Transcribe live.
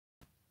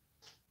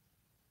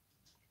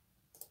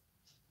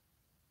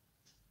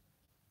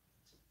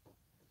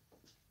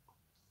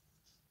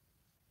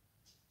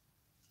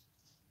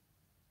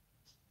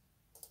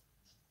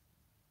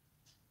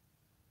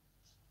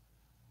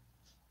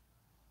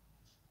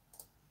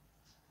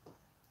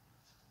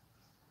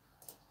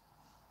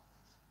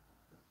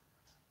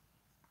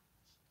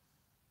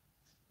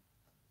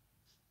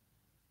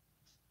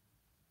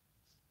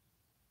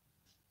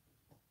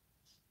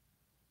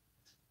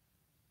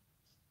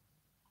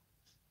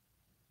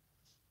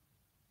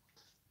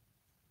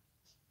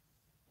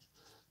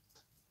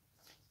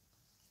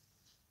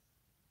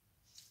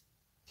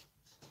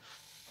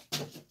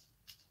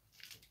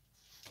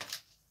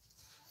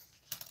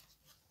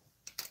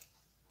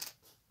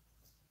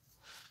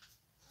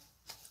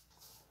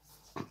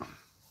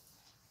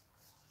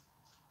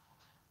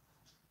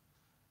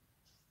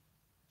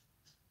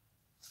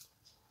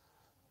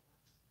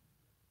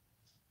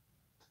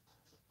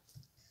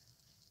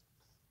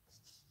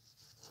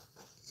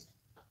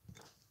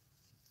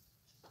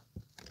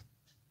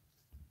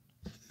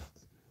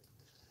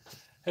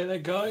Hey there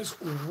guys,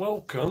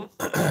 welcome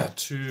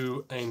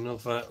to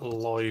another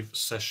live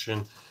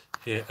session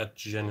here at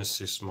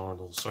Genessis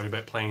Model. Sorry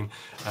about playing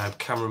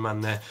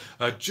cameraman there.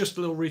 Just a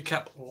little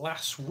recap.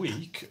 Last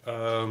week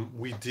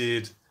we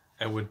did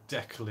our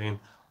decaling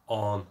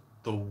on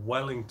the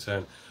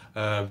Wellington.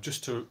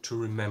 Just to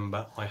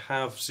remember, I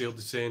have sealed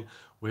it in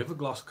with a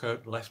gloss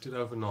coat, left it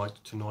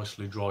overnight to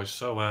nicely dry,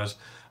 so as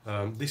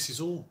this is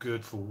all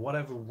good for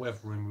whatever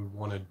weathering we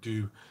want to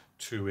do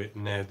to it.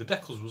 Now the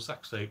decals was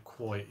actually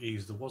quite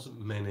easy. There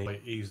wasn't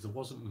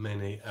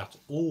many at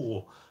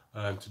all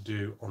to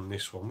do on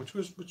this one, which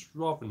was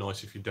rather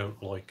nice if you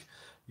don't like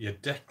your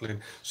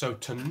decaling. So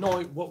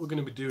tonight what we're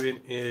going to be doing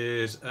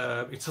is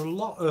it's a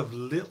lot of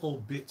little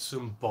bits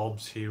and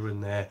bobs here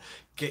and there,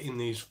 getting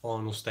these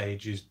final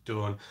stages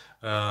done,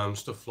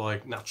 stuff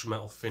like natural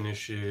metal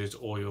finishes,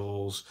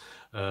 oils,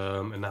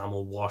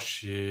 enamel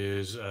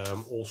washes,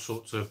 all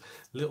sorts of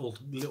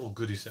little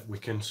goodies that we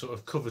can sort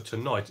of cover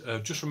tonight.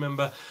 Just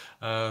remember,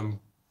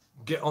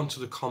 get onto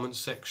the comment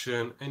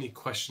section, any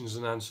questions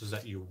and answers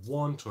that you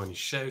want, or any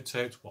shout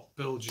outs, what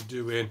builds you're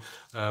doing,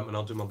 and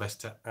I'll do my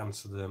best to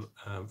answer them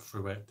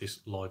throughout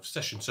this live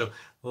session. So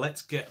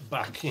let's get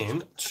back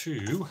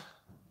into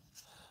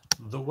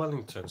the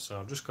Wellington. So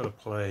I've just got to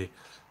play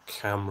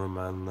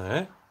cameraman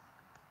there.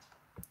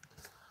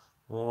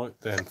 Right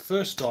then,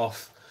 first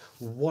off,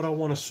 what I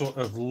want to sort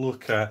of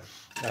look at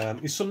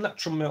is some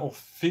natural metal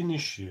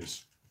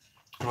finishes,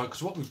 right?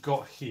 Because what we've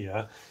got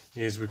here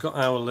is we've got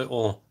our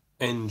little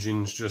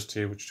engines just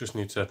here, which just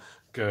need to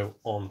go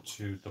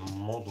onto the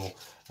model.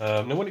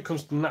 Now when it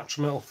comes to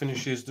natural metal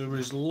finishes, there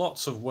is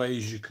lots of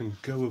ways you can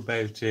go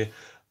about it,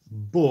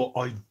 but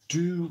I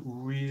do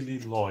really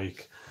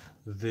like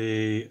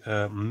the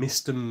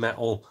Mr.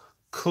 Metal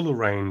color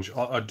range.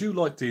 I do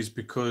like these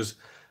because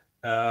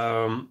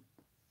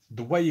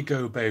the way you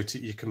go about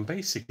it, you can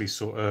basically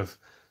sort of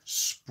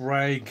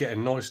spray, get a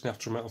nice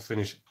natural metal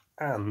finish,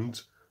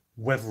 and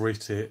weather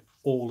it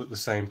all at the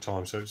same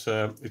time.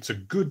 So it's a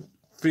good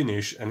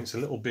finish, and it's a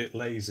little bit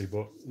lazy,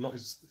 but not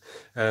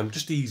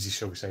just easy,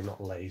 shall we say, not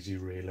lazy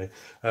really.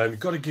 You've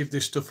got to give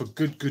this stuff a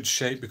good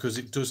shape because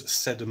it does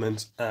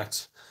sediment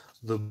at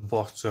the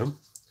bottom,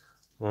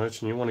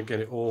 right? And you want to get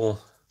it all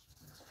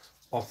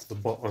off the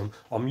bottom.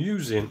 I'm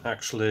using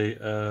actually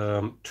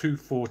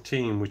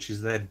 214, which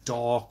is their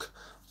dark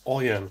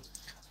iron.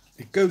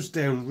 It goes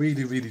down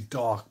really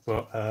dark,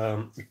 but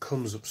it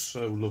comes up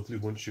so lovely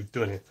once you've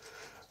done it.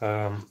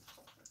 So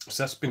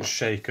that's been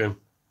shaken.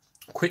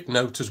 Quick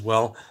note as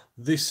well,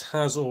 this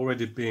has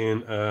already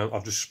been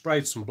I've just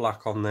sprayed some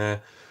black on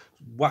there,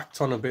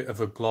 whacked on a bit of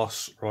a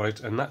gloss, right,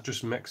 and that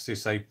just makes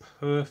this a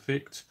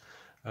perfect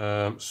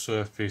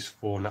surface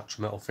for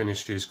natural metal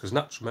finishes, because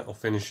natural metal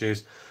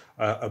finishes,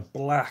 a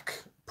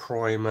black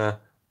primer,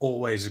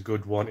 always a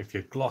good one. If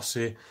you're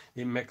glossy,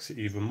 it makes it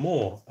even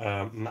more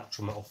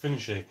natural metal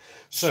finishing.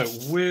 So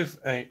with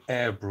a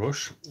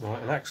airbrush,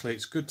 right, and actually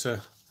it's good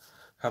to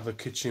have a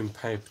kitchen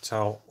paper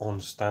towel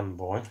on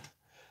standby.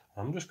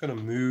 I'm just going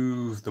to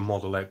move the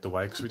model out the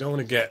way because we don't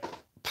want to get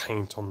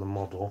paint on the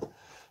model.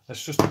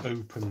 Let's just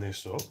open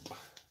this up,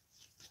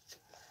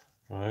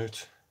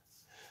 right,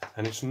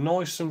 and it's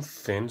nice and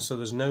thin, so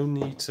there's no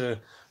need to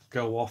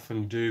go off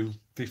and do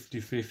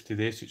 50-50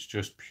 this. It's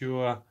just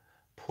pure,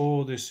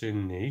 pour this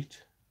in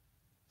neat,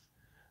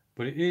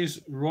 but it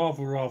is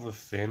rather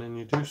thin, and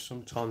you do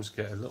sometimes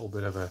get a little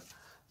bit of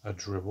a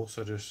dribble,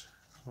 so just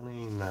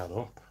clean that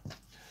up.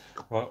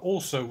 Right,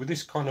 also with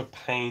this kind of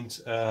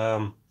paint,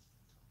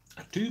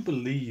 I do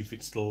believe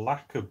it's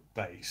lacquer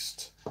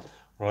based,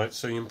 right?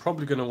 So you're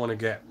probably going to want to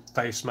get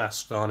face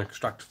masks on,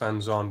 extractor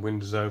fans on,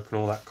 windows open,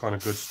 all that kind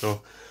of good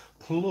stuff.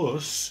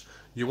 Plus,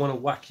 you want to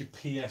whack your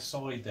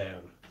PSI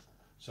down.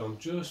 So I'm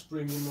just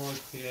bringing my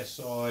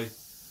PSI,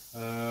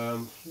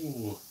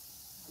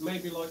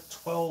 maybe like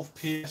 12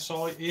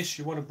 PSI-ish.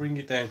 You want to bring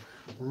it down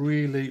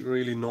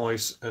really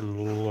nice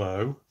and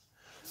low.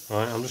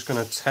 Right, I'm just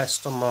going to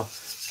test on my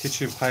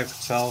kitchen paper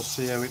towel,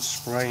 see how it's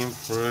spraying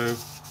through.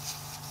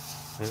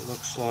 It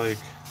looks like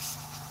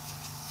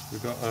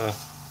we've got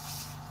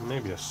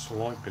maybe a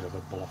slight bit of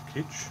a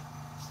blockage.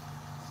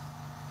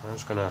 I'm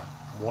just going to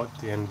wipe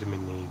the end of my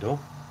needle.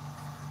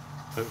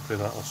 Hopefully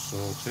that'll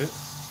sort it.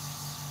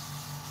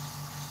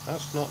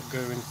 That's not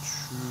going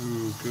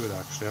too good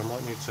actually. I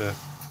might need to,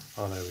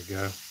 oh there we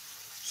go.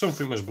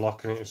 Something was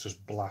blocking it, it's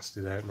just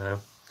blasted out now.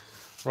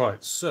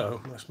 Right,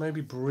 so let's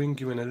maybe bring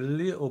you in a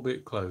little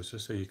bit closer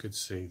so you could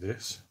see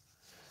this.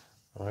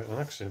 Right, and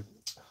actually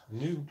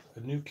a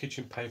new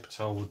kitchen paper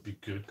towel would be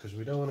good because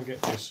we don't want to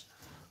get this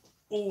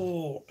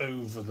all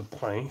over the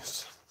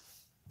place.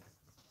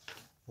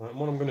 Right,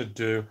 what I'm going to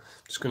do, I'm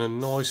just going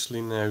to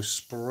nicely now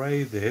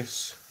spray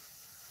this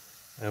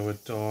our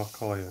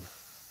dark iron,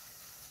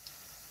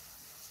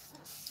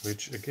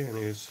 which again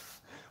is,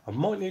 I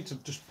might need to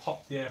just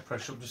pop the air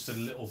pressure up just a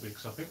little bit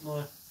because I think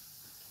my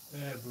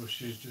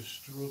airbrush is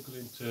just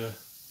struggling to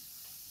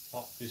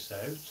pop this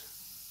out.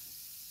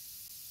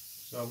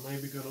 So I'm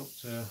maybe going up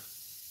to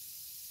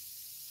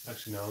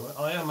Actually, no,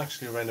 I am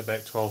actually around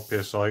about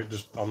 12 psi.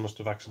 I must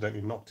have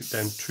accidentally knocked it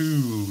down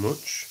too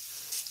much.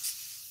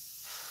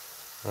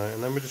 Right,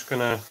 and then we're just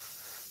gonna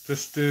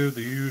do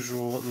the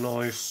usual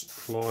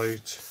nice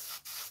light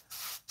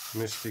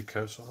misty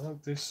coat. So I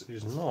think this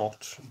is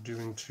not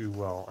doing too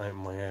well out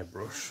my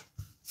airbrush.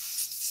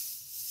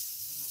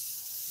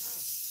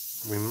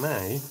 We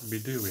may be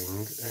doing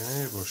an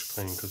airbrush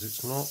clean because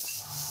it's not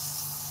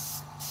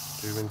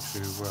doing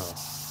too well.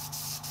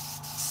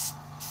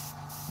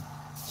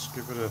 Let's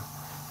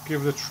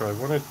give it a try. I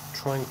want to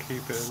try and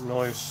keep it a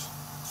nice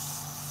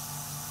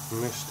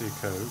misty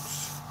coat.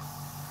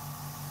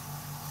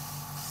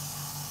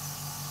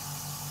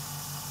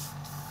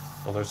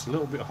 Although it's a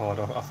little bit hard.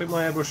 I think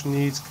my airbrush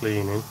needs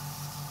cleaning.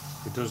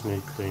 It does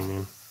need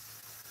cleaning.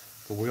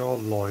 But we are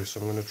live, so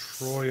I'm going to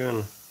try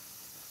and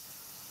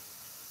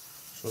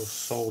sort of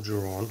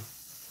soldier on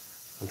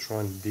and try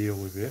and deal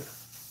with it.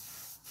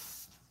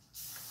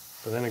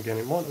 But then again,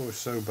 it might not be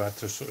so bad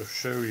to sort of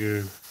show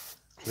you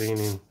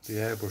cleaning the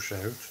airbrush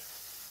out.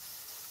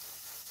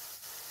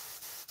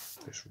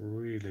 This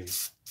really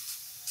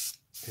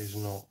is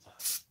not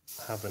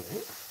having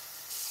it.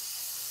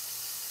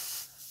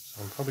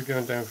 So I'm probably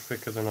going down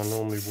thicker than I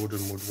normally would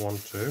and would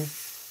want to.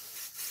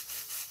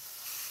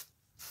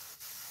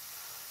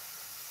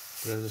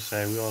 But as I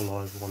say, we are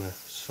live, we want to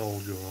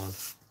soldier on.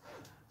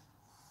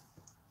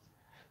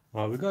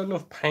 Right, we've got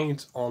enough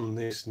paint on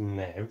this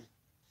now.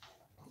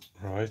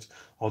 Right,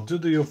 I'll do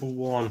the other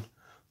one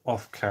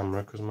off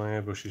camera because my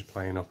airbrush is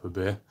playing up a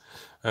bit.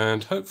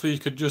 And hopefully you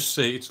could just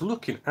see it's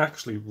looking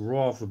actually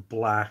rather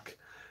black.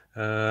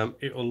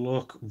 It'll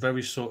look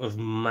very sort of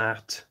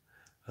matte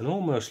and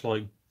almost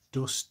like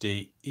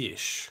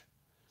dusty-ish,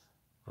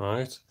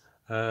 right?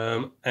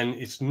 And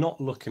it's not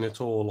looking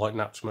at all like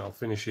natural metal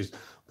finishes,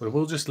 but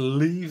we'll just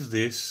leave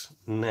this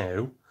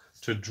now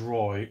to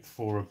dry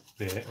for a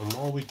bit. And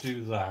while we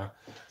do that,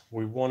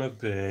 we want to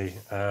be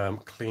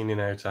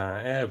cleaning out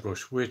our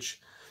airbrush, which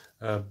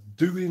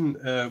doing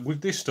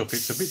with this stuff,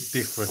 it's a bit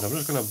different. I'm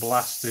just going to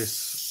blast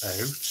this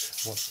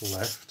out, what's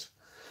left.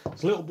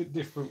 It's a little bit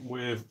different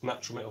with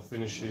natural metal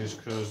finishes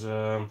because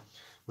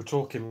we're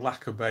talking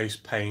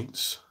lacquer-based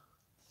paints.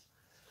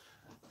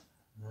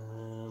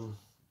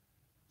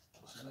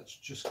 So let's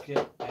just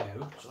get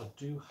out. I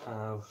do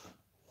have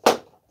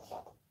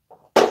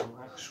some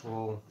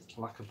actual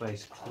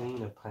lacquer-based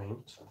cleaner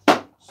paint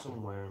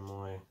somewhere in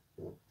my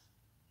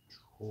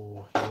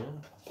drawer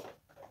here.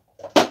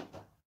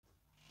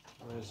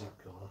 Where's it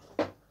gone?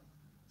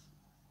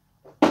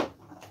 I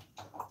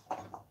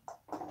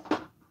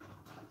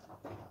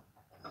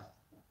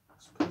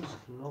suppose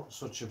it's not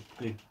such a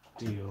big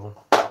deal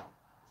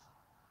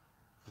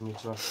for me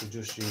to actually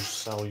just use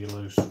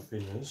cellulose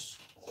thinners.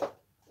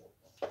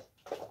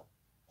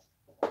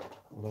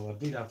 Although I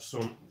did have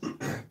some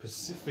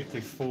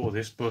specifically for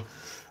this, but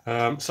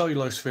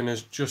cellulose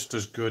thinners just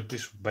as good.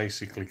 This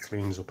basically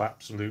cleans up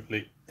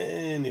absolutely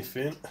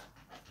anything.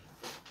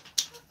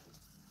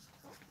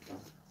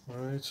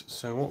 Right,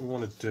 so what we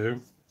want to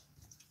do,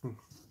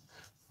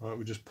 right,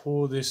 we just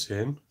pour this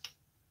in,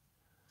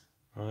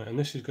 right, and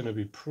this is going to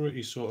be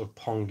pretty sort of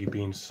pongy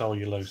being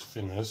cellulose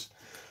thinners.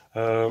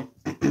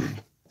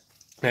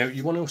 Now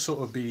you want to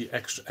sort of be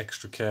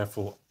extra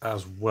careful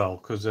as well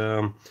because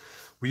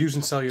we're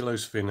using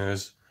cellulose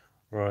thinners,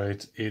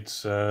 right?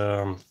 It's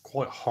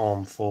quite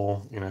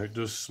harmful, you know, it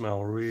does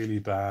smell really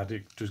bad,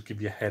 it does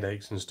give you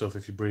headaches and stuff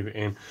if you breathe it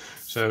in.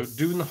 So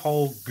doing the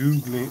whole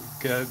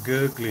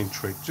gurgling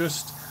trick,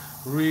 just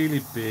really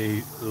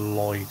be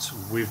light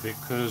with it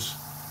because,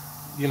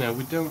 you know,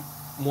 we don't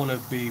want to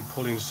be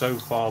pulling so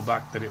far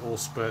back that it all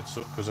spurts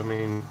up because, I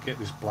mean, get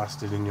this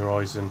blasted in your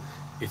eyes and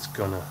it's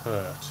gonna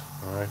hurt,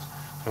 alright?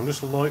 So I'm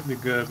just lightly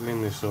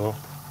gurgling this up,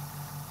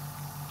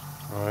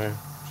 alright?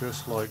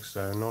 Just like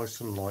so,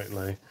 nice and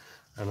lightly,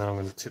 and now I'm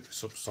going to tip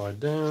this upside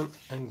down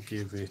and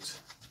give it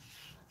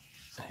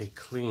a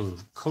clean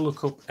colour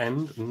cup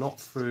end, not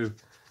through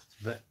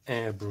the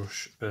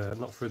airbrush,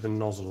 not through the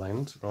nozzle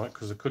end, right,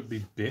 because there could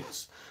be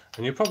bits,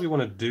 and you probably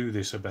want to do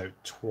this about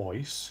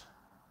twice.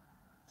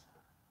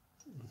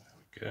 There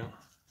we go.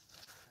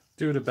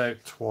 Do it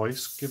about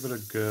twice, give it a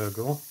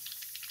gurgle,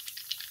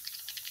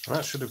 and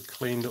that should have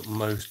cleaned up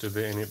most of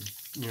it, and it,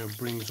 you know,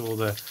 brings all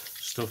the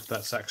stuff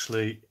that's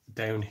actually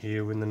down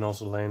here in the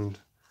nozzle end,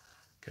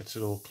 gets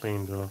it all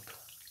cleaned up.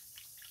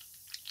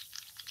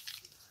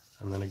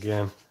 And then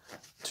again,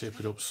 tip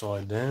it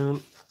upside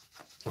down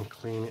and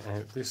clean it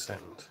out this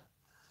end.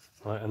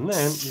 Right, and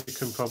then you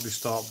can probably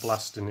start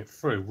blasting it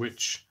through,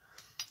 which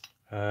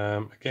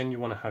again, you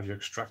want to have your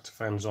extractor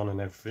fans on and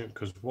everything,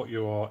 because what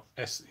you are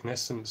in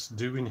essence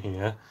doing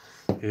here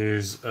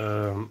is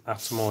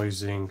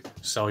atomizing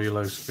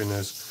cellulose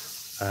thinners.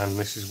 And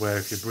this is where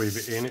if you breathe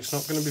it in, it's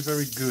not going to be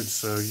very good.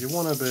 So you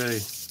want to be,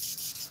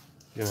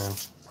 you know,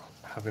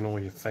 having all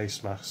your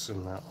face masks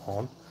and that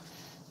on.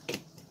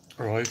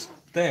 Right,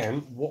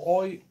 then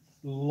what I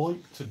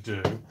like to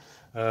do,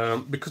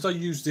 because I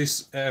use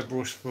this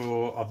airbrush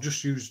for, I've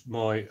just used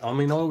my, I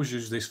mean, I always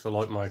use this for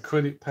like my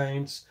acrylic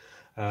paints.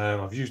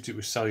 I've used it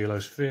with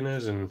cellulose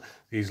thinners and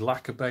these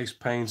lacquer based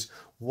paints.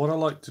 What I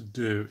like to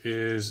do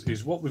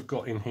is what we've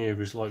got in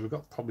here is like we've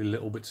got probably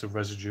little bits of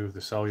residue of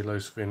the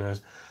cellulose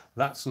thinners.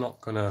 That's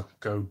not going to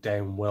go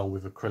down well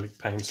with acrylic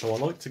paint, so I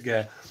like to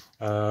get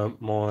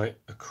my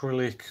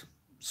acrylic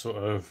sort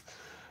of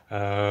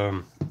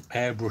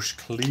airbrush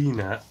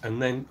cleaner,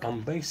 and then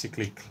I'm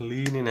basically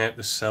cleaning out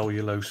the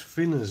cellulose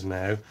thinners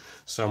now,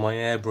 so my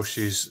airbrush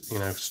is, you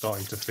know,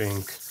 starting to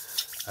think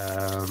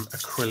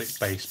acrylic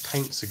based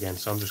paints again.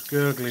 So I'm just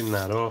gurgling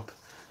that up.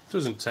 It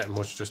doesn't take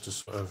much just to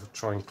sort of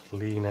try and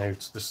clean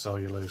out the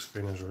cellulose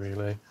thinners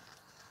really.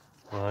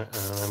 Right,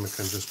 and then we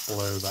can just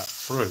blow that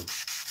through.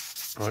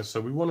 Right,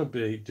 so we want to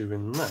be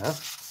doing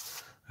that.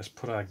 Let's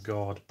put our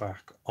guard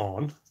back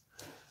on.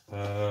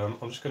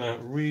 I'm just going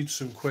to read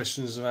some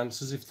questions and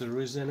answers if there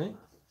is any.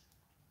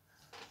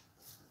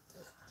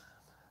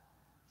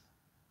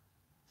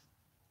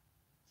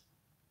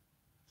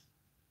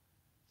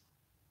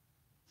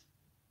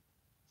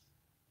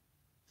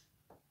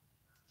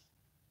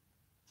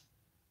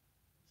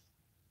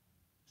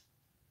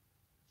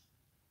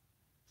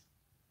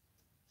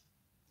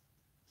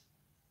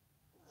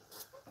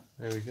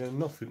 There we go,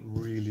 nothing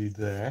really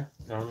there.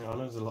 I mean, I know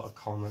there's a lot of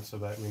comments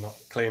about me not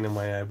cleaning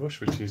my airbrush,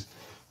 which is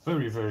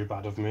very, very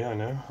bad of me, I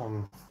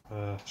know.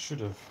 I should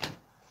have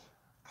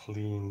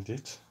cleaned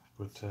it,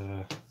 but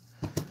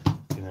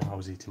you know, I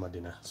was eating my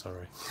dinner,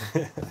 sorry.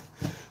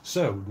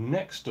 So,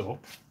 next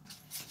up,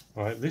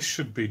 right, this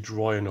should be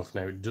dry enough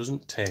now. It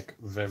doesn't take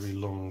very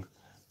long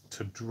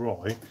to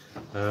dry.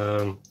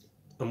 And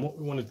what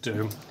we want to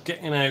do,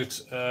 getting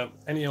out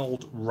any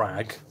old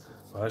rag,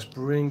 right, let's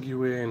bring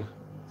you in.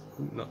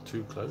 Not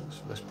too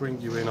close. Let's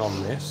bring you in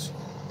on this.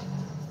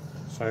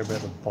 Sorry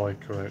about the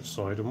biker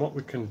outside. And what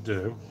we can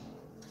do,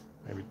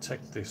 maybe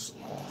take this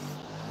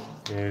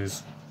off,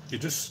 is you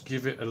just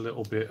give it a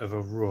little bit of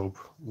a rub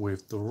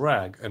with the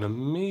rag, and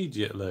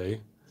immediately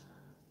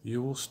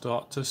you will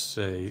start to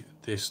see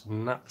this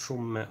natural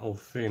metal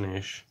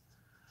finish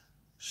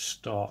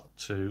start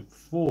to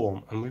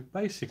form. And we're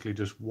basically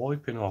just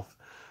wiping off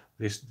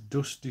this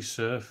dusty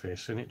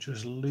surface, and it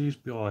just leaves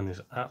behind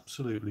this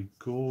absolutely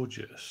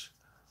gorgeous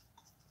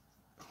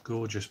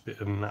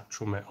bit of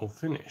natural metal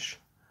finish,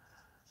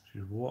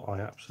 which is what I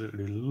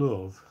absolutely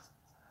love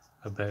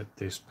about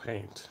this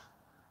paint.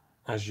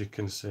 As you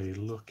can see,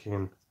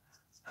 looking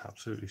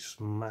absolutely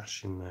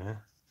smashing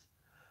there.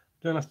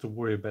 Don't have to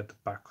worry about the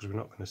back because we're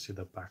not going to see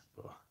the back,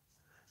 but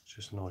it's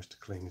just nice to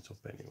clean it up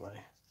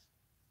anyway.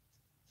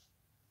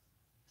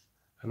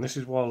 And this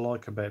is what I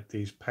like about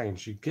these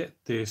paints. You get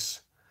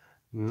this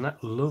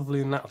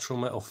lovely natural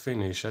metal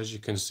finish. As you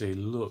can see,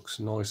 looks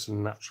nice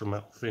and natural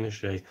metal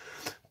finishy,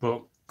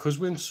 but because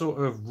we're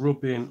sort of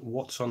rubbing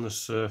what's on the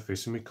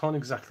surface and we can't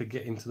exactly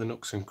get into the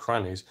nooks and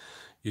crannies,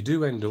 you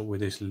do end up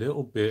with this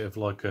little bit of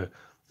like a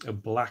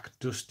black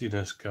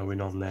dustiness going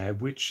on there,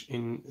 which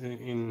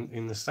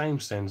in the same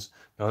sense,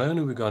 not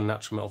only we've got a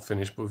natural metal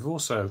finish, but we've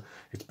also,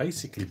 it's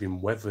basically been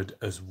weathered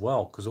as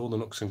well, because all the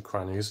nooks and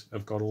crannies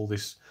have got all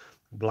this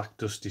black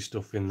dusty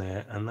stuff in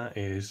there, and that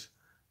is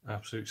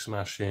absolute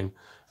smashing.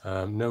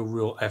 No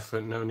real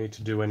effort, no need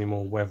to do any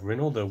more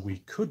weathering, although we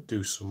could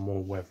do some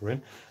more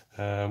weathering,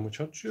 which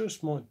I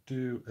just might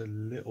do a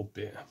little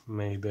bit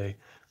maybe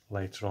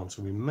later on,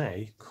 so we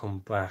may come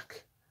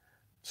back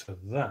to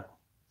that.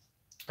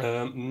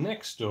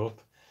 Next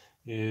up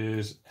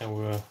is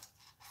our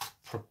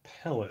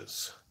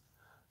propellers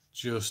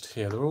just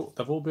here.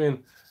 They've all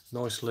been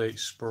nicely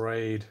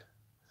sprayed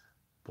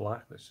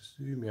black. Let's just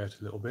zoom out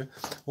a little bit.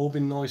 All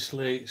been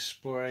nicely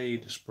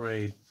sprayed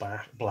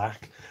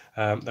black.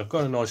 They've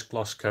got a nice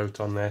gloss coat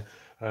on there.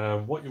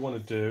 What you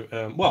want to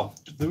do, well,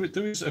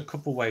 there is a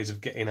couple ways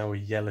of getting our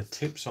yellow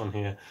tips on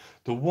here.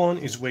 The one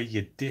is where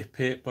you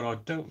dip it, but I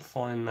don't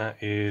find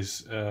that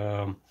is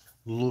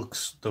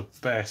looks the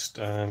best,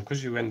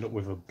 because you end up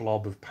with a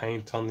blob of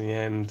paint on the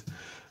end.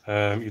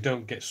 You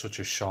don't get such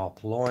a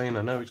sharp line.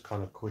 I know it's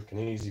kind of quick and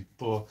easy,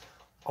 but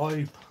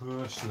I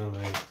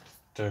personally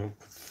don't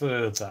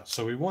prefer that.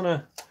 So we want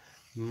to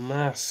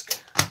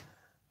mask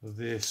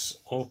this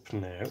up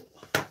now.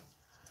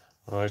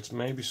 Right,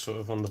 maybe sort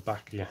of on the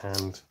back of your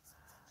hand,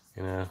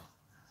 you know,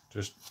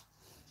 just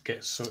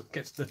gets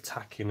the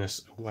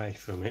tackiness away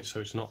from it,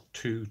 so it's not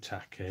too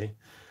tacky.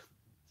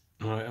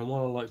 Right, and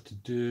what I like to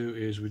do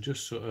is we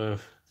just sort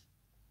of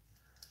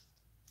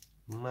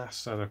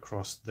mask that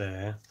across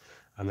there,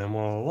 and then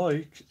what I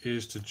like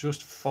is to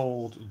just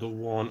fold the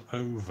one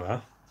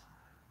over,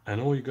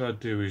 and all you got to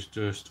do is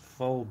just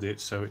fold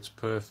it so it's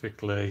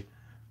perfectly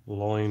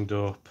lined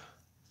up,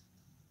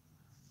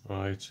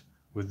 right,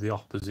 with the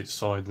opposite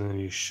side, and then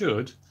you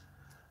should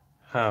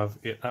have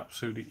it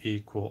absolutely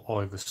equal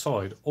either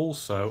side.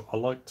 Also, I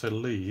like to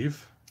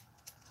leave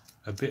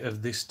a bit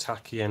of this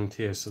tacky end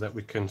here so that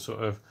we can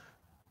sort of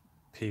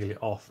peel it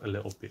off a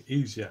little bit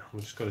easier.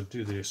 I'm just got to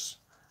do this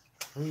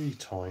 3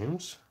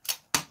 times.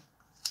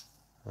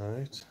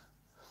 Right,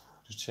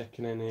 just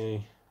checking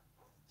any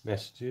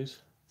messages.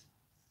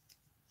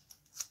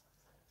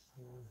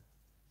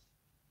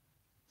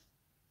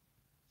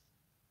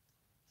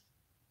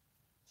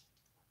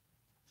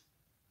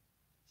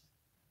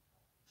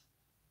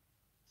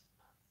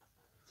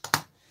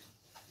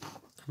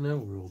 Now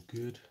we're all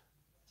good.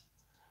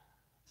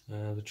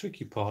 The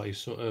tricky part is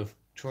sort of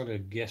trying to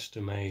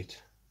guesstimate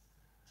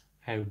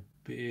how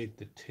big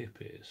the tip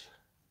is.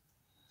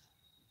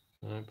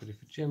 But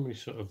if it generally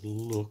sort of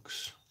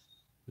looks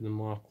with the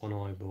Mark 1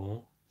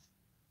 eyeball,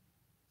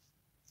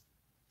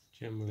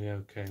 generally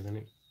okay, then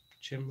it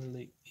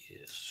generally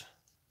is.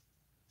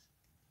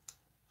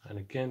 And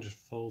again, just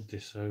fold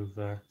this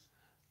over,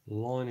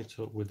 line it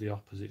up with the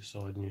opposite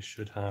side, and you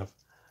should have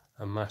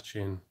a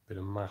matching bit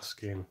of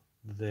masking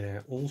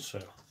there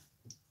also.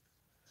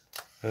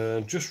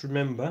 Just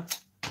remember,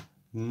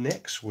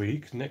 next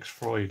week, next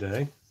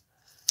Friday,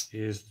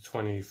 is the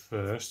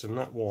 21st, and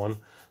that one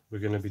we're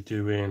going to be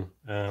doing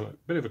a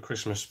bit of a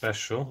Christmas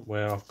special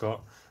where I've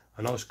got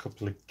a nice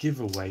couple of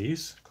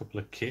giveaways, a couple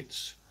of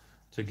kits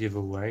to give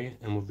away,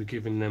 and we'll be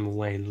giving them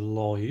away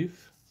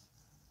live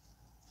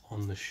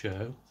on the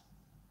show.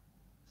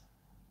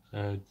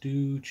 So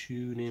do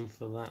tune in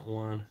for that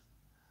one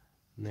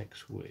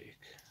next week.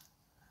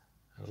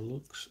 It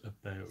looks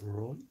about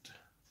right.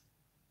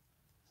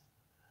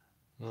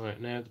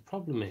 Right, now the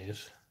problem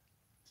is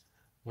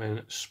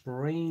when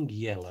spraying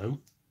yellow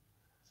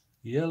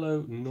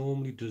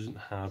normally doesn't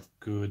have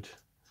good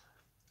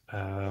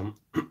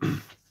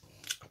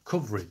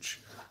coverage,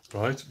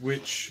 right?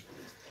 Which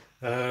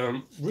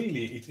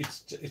really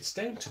it's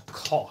down to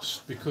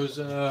cost, because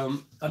I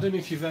don't know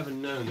if you've ever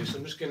known this.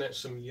 I'm just getting out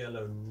some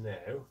yellow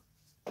now.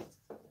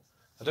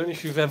 I don't know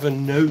if you've ever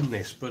known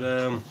this, but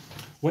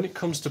when it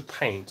comes to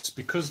paints,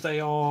 because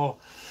they are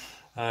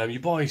you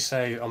buy,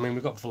 say, I mean,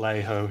 we've got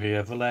Vallejo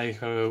here.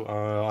 Vallejo,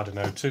 I don't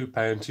know,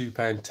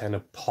 £2.10 a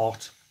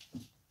pot.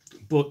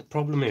 But the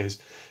problem is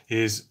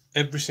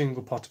every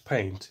single pot of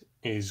paint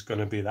is going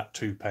to be that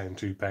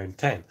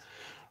 £2.10,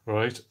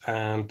 right?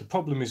 And the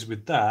problem is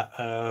with that,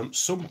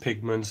 some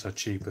pigments are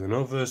cheaper than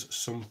others.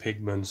 Some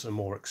pigments are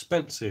more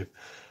expensive.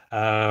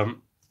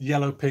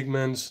 Yellow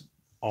pigments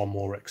are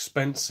more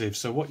expensive.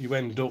 So what you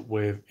end up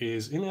with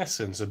is, in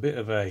essence, a bit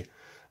of a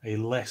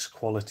less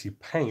quality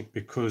paint,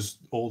 because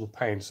all the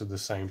paints are the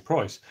same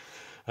price.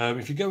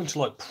 If you go into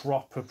like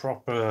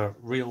proper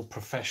real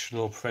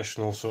professional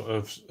sort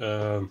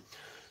of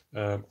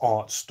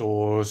art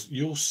stores,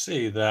 you'll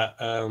see that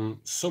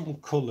some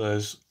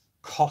colors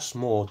cost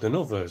more than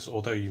others,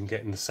 although you can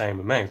get in the same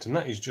amount, and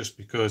that is just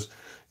because,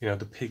 you know,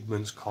 the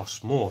pigments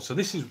cost more. So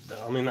this is,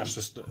 I mean, that's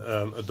just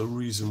the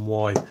reason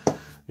why,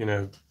 you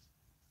know,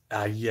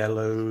 our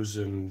yellows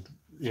and,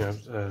 you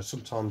know,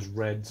 sometimes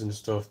reds and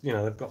stuff, you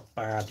know, they've got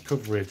bad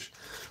coverage.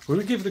 We're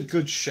going to give it a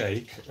good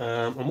shake,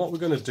 and what we're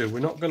going to do, we're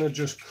not going to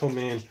just come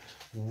in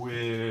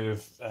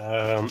with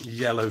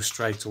yellow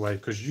straight away,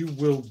 because you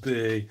will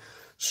be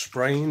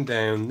spraying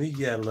down the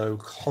yellow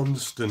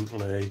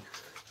constantly.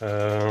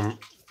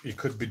 You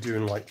could be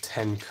doing like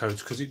 10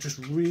 coats, because it just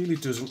really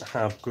doesn't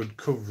have good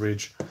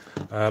coverage,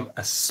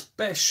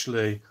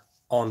 especially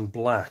on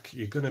black.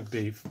 You're going to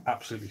be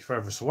absolutely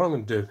forever. So what I'm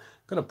going to do,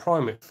 I'm going to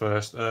prime it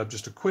first,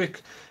 just a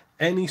quick,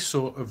 any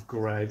sort of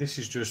grey. This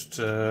is just,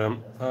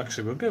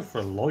 actually we'll go for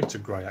a lighter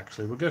grey,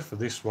 actually. We'll go for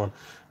this one,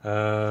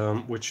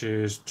 which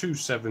is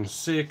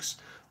 276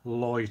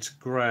 light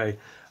grey.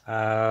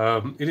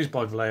 It is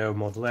by Vallejo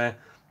Model Air.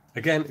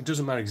 Again, it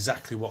doesn't matter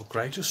exactly what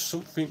grey, just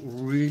something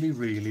really,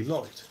 really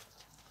light.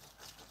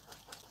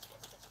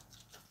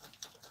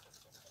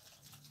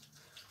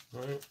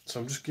 Right, so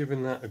I'm just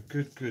giving that a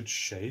good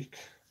shake.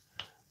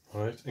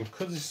 Right, and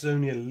because this is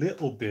only a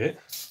little bit,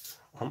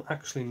 I'm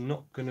actually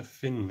not going to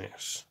thin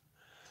this.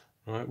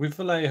 Right, with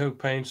Vallejo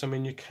paints, I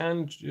mean, you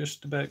can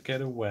just about get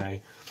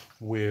away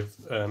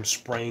with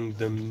spraying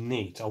them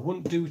neat. I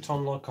wouldn't do it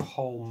on like a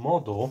whole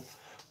model,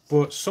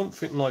 but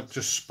something like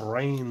just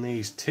spraying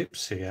these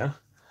tips here,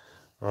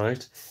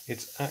 right,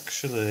 it's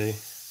actually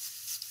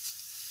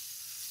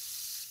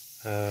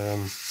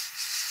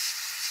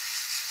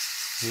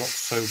not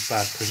so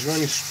bad, because you're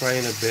only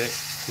spraying a bit,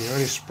 and you're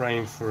only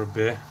spraying for a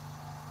bit.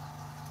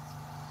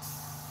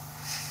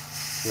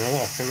 You know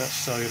what, I think that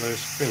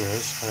cellulose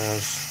thinners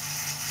has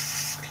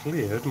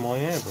cleared my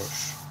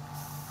airbrush,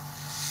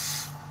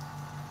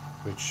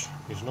 which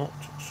is not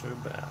so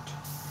bad.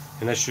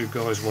 Unless you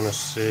guys want to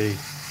see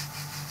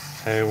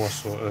how I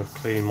sort of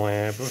clean my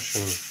airbrush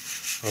and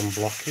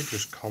unblock it,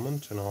 just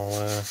comment and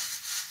I'll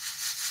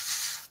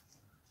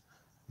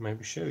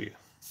maybe show you.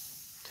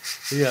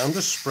 But yeah, I'm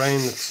just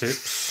spraying the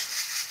tips,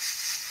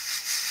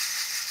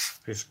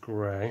 this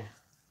grey.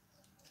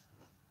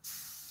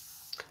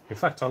 In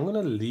fact, I'm going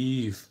to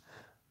leave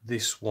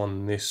this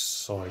one this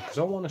side, because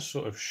I want to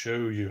sort of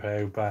show you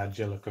how bad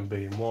yellow can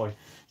be and why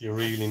you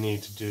really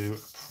need to do a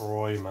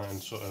primer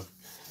and sort of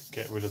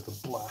get rid of the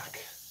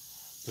black.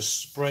 Just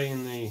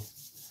spraying the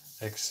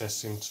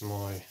excess into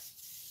my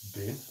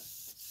bin.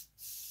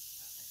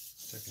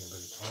 It's taking a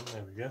bit of time,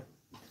 there we go.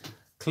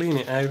 Clean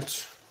it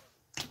out.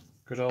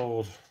 Good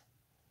old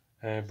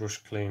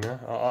airbrush cleaner.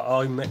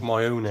 I make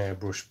my own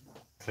airbrush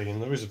cleaner.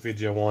 There is a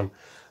video on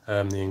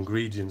the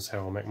ingredients,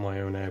 how I make my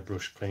own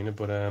airbrush cleaner,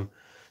 but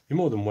you're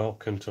more than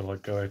welcome to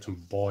like go out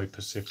and buy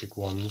Pacific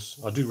ones.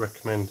 I do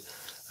recommend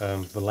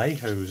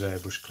Vallejo's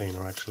airbrush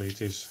cleaner, actually.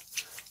 It is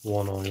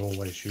one I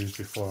always used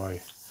before I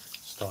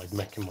started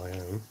making my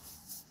own.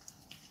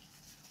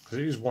 Because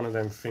it is one of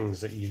them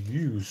things that you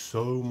use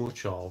so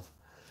much of.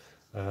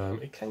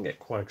 It can get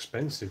quite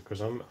expensive,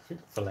 because I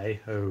think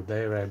Vallejo,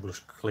 they're able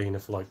to clean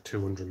it for like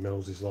 200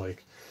 mils is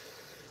like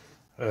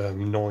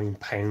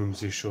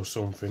 £9-ish or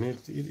something.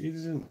 It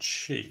isn't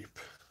cheap.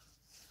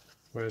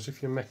 Whereas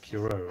if you make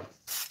your own,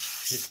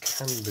 it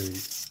can be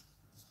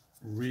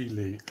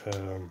really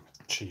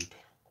cheap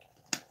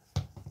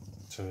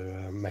to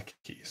make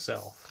it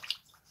yourself.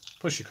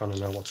 Plus you kind of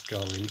know what's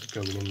going in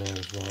there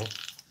as well.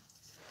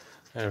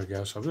 There we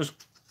go. So I've just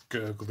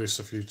gurgled this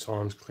a few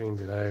times, cleaned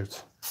it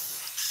out,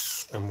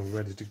 and we're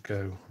ready to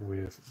go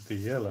with the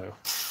yellow.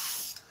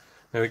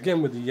 Now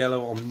again, with the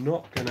yellow, I'm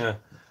not gonna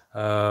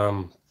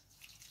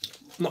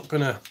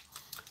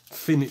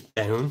thin it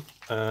down,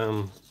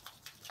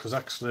 because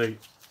actually,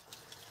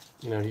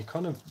 you know, you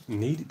kind of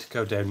need it to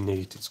go down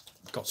neat. It's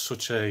got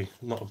such a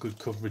not a good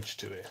coverage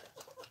to it.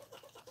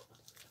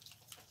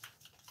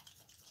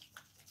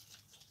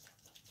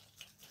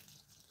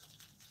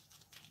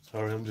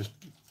 Sorry, I'm just,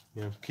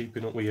 you know,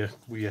 keeping up with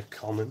your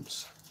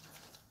comments.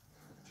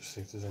 Just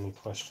see if there's any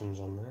questions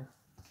on there.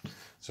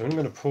 So I'm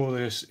going to pour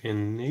this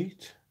in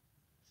neat,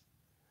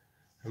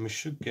 and we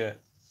should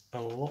get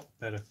a lot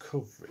better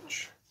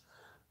coverage.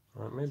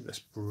 Right, maybe let's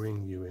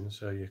bring you in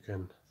so you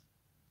can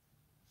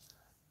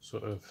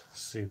sort of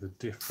see the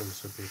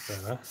difference a bit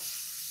better.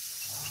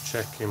 Just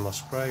checking my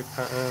spray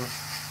pattern.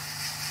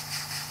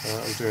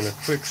 Right, I'm doing a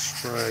quick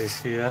spray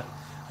here,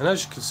 and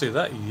as you can see,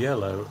 that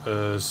yellow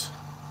has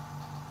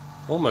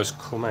almost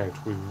come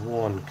out with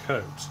one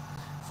coat.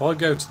 If I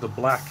go to the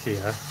black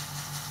here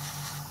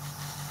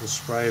and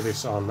spray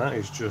this on, that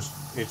is just,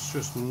 it's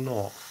just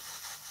not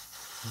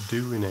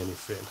doing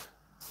anything.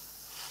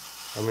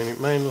 I mean, it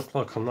may look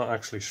like I'm not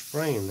actually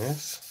spraying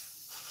this,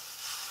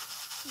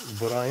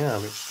 but I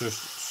am. It's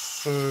just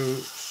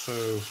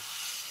so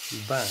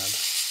bad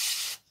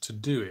to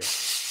do it.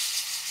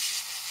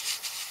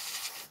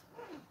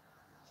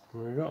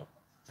 We got,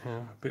 yeah,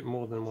 a bit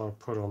more than what I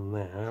put on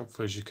there.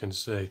 Hopefully, as you can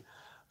see,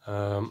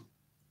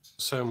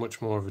 so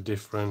much more of a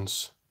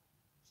difference,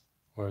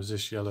 whereas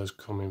this yellow's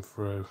coming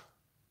through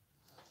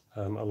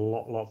a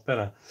lot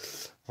better.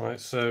 Right,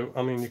 so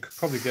I mean, you could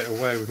probably get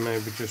away with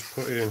maybe just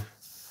putting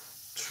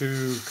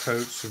 2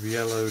 coats of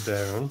yellow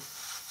down,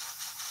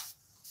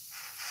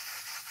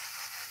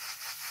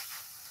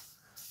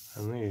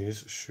 and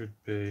these should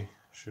be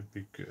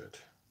good.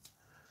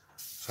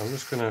 So I'm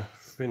just going to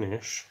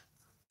finish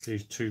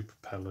these 2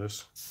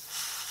 propellers.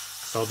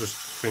 So I'll just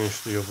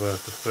finish the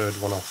third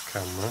one off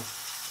camera.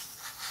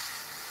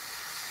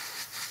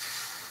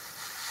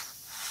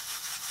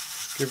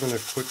 Just giving a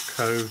quick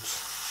coat,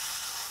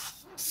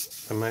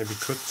 and maybe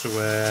cut to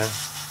air.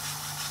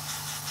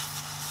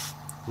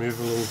 Move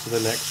along to the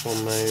next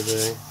one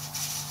maybe.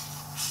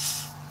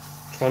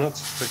 Try not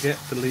to forget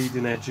the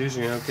leading edges,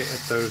 you know, get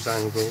at those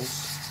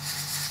angles.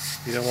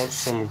 You don't want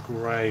some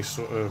grey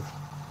sort of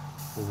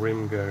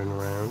rim going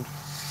around.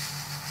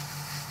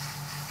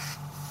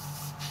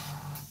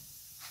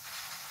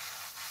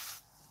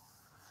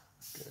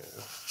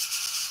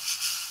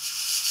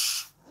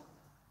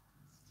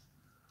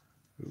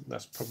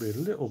 That's probably a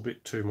little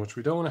bit too much.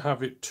 We don't want to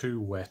have it too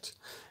wet.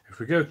 If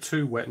we go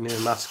too wet near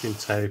masking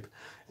tape,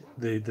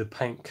 the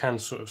paint can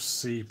sort of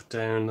seep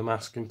down the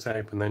masking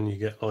tape, and then you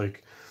get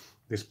like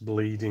this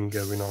bleeding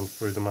going on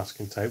through the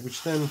masking tape,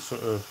 which then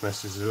sort of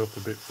messes it up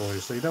a bit for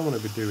you. So you don't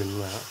want to be doing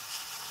that.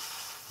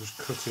 Just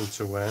cutting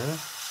to wear, and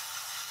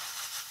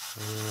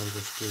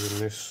just doing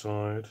this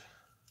side.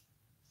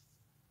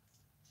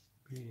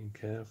 Being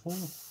careful.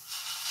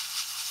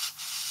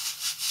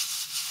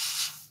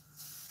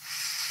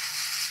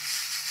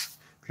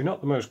 If you're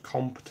not the most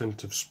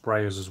competent of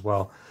sprayers as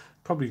well,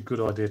 probably a good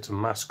idea to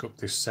mask up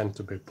this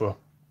centre bit, but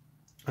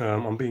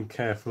I'm being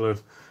careful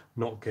of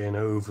not getting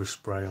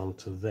overspray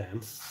onto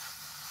them. So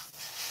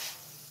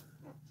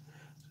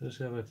let's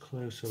have a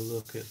closer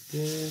look at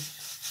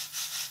this.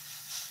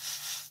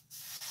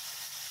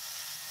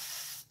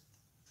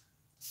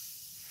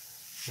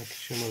 Making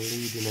sure my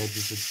leading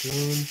edges are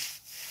done.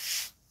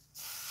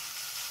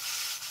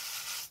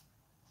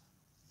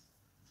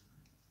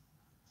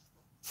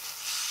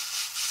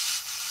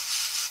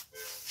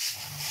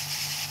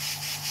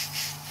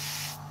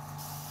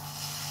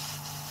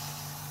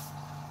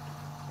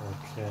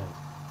 Okay,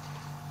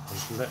 I'll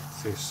just let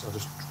this, I'll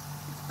just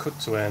cut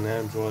to air now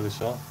and dry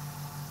this off.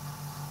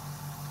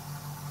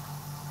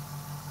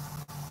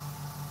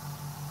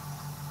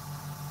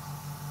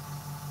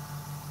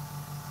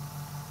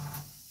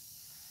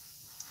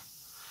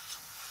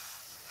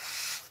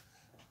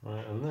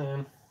 Right, and then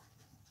we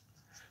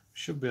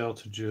should be able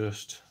to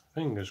just,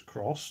 fingers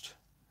crossed,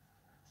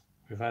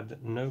 we've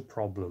had no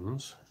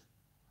problems.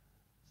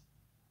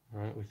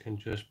 Right, we can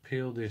just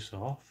peel this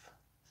off.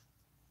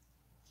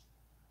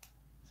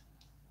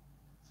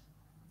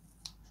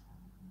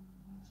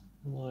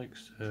 Like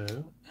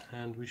so,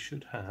 and we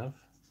should have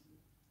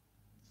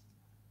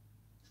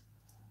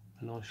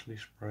a nicely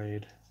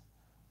sprayed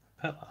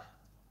propeller.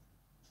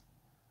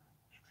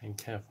 Just Being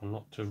careful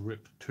not to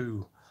rip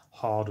too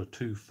hard or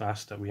too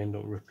fast that we end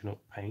up ripping up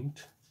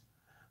paint.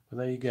 But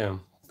there you go,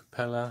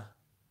 propeller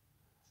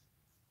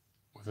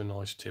with a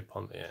nice tip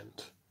on the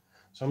end.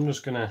 So I'm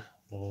just going to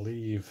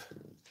leave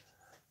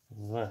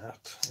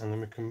that, and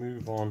then we can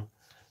move on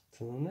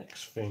to the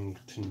next thing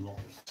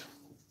tonight.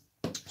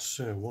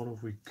 So what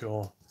have we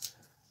got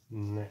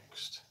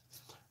next?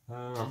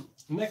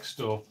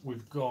 Next up,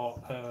 we've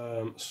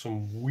got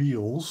some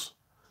wheels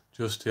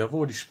just here. I've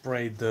already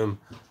sprayed them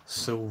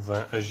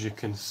silver, as you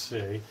can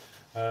see.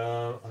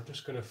 I'm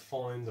just going to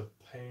find the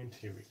paint.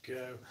 Here we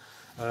go.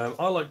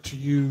 I like to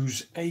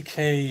use AK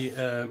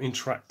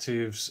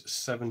Interactive's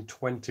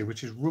 720,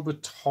 which is rubber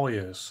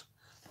tires.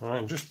 All right,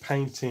 I'm just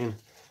painting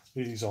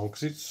these on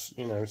because it's,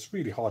 you know, it's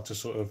really hard to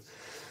sort of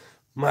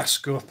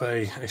mask up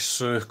a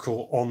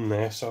circle on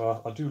there.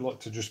 So I do like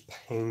to just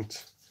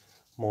paint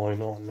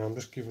mine on. Now I'm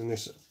just giving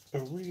this a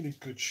really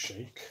good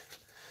shake.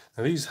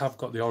 Now these have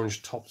got the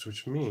orange tops,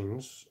 which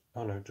means,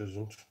 oh no, it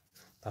doesn't.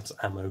 That's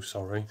ammo,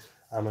 sorry.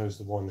 Ammo is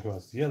the one who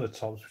has the yellow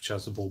tops, which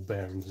has the ball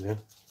bearings in.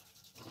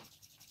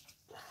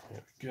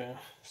 There we go.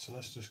 So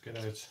let's just get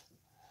out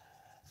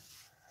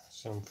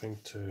something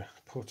to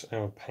put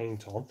our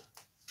paint on.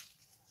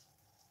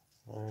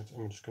 Right,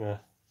 I'm just going to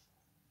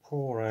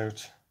pour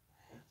out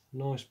a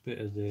nice bit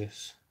of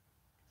this.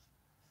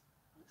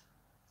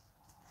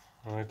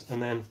 Right,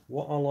 and then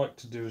what I like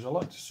to do is I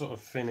like to sort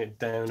of thin it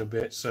down a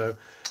bit, so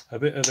a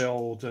bit of the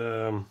old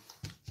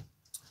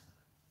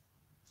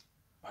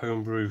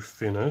homebrew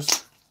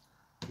thinners,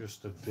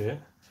 just a bit,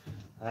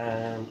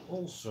 and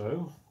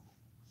also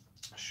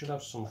I should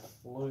have some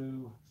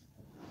flow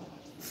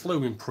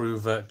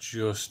improver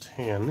just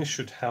here, and this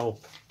should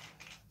help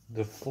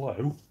the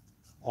flow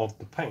of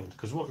the paint,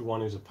 because what we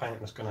want is a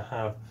paint that's going to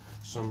have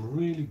some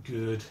really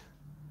good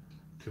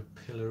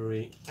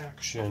capillary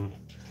action.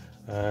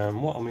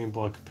 What I mean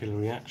by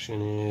capillary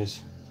action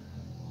is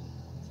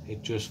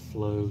it just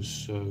flows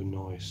so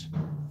nice.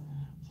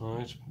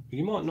 Right,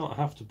 you might not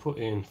have to put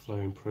in flow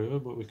improver,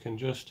 but we can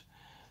just,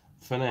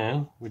 for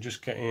now, we're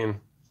just getting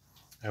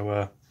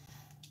our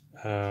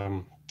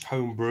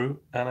homebrew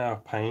and our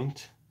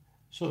paint,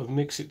 sort of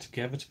mix it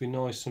together to be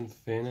nice and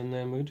thin, and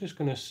then we're just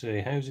going to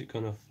see how's it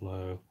going to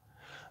flow.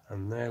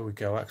 And there we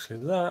go.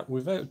 Actually, that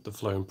without the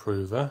flow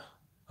improver,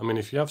 I mean,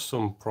 if you have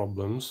some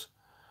problems,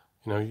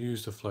 you know,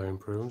 use the flow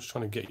improver. I'm just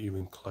trying to get you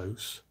in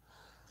close,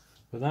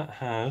 but that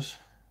has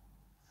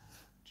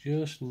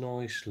just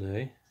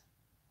nicely,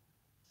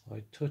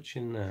 by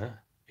touching that,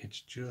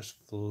 it's just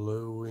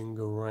flowing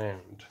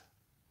around.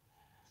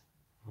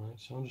 Right,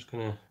 so I'm just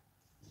going to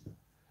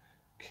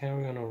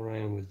carry on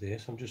around with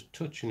this. I'm just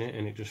touching it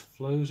and it just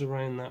flows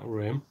around that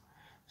rim,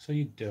 so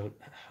you don't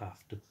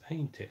have to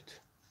paint it.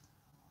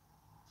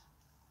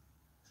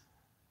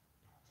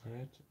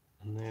 Right,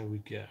 and there we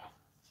go.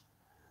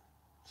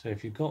 So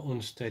if you've got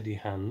unsteady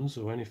hands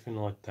or anything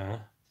like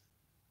that,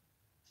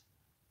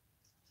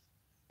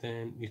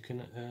 then you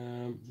can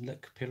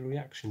let capillary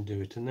action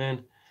do it, and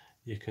then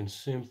you can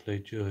simply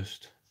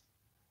just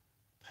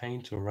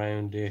paint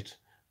around it,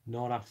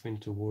 not having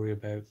to worry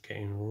about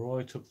getting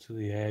right up to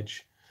the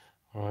edge,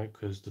 right,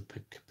 because the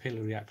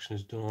capillary action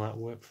has done all that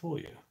work for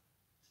you.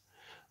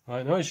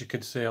 Right, now as you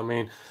can see, I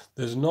mean,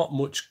 there's not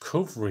much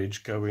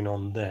coverage going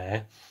on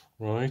there,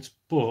 right,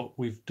 but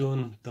we've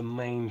done the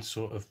main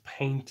sort of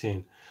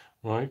painting,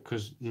 right,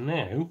 because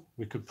now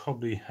we could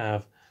probably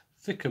have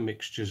thicker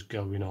mixtures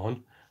going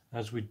on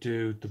as we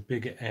do the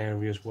bigger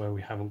areas where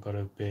we haven't got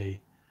to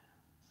be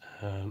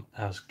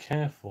as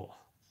careful,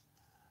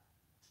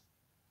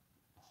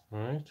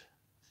 right.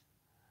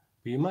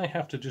 But you may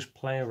have to just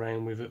play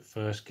around with it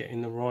first,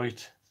 getting the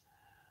right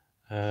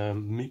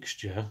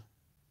mixture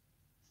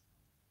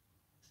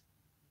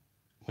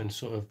when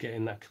sort of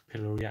getting that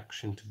capillary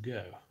action to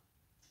go.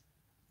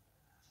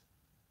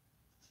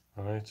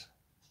 Right,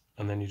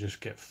 and then you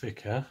just get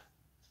thicker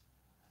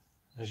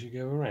as you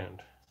go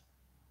around.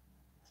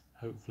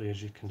 Hopefully,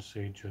 as you can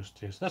see just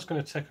here. So that's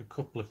going to take a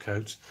couple of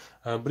coats,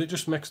 but it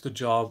just makes the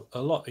job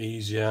a lot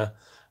easier,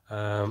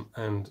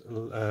 and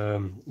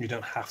you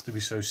don't have to be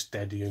so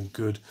steady and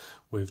good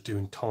with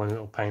doing tiny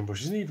little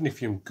paintbrushes. And even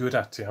if you're good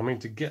at it, I mean,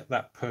 to get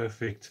that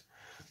perfect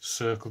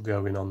circle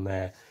going on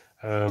there,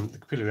 the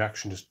capillary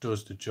action just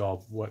does the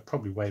job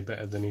probably way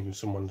better than even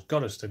someone who's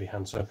got a steady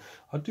hand. So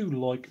I do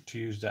like to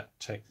use that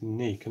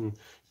technique, and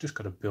just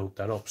got to build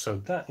that up. So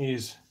that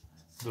is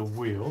the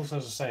wheels.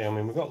 As I say, I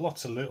mean, we've got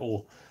lots of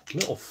little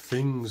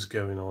things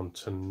going on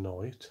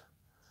tonight.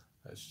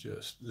 Let's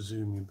just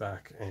zoom you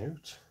back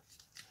out.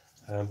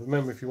 But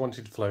remember, if you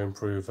wanted flow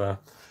improver,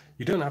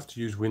 you don't have to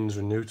use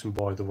Winsor & Newton,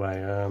 by the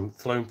way.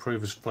 Flow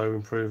improver is flow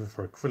improver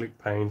for acrylic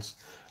paints.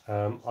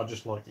 I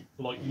just like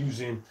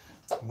using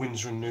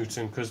Winsor &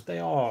 Newton because they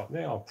are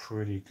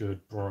pretty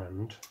good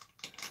brand.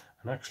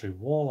 And actually,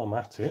 while I'm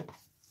at it,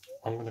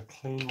 I'm going to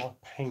clean my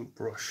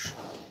paintbrush.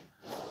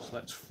 So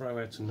let's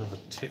throw out another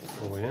tip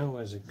for you.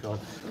 Where's it gone?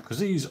 Because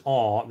these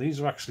are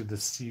actually the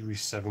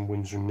Series 7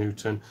 Winsor &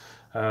 Newton.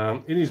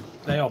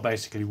 They are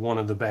basically one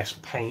of the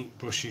best paint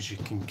brushes you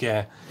can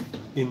get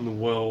in the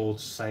world.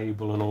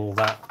 Sable and all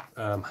that,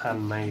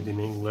 handmade in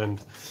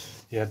England.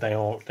 Yeah, they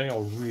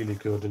are really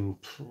good, and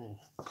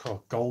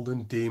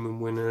Golden Demon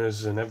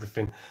winners and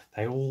everything.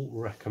 They all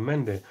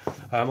recommend it.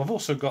 I've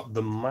also got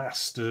the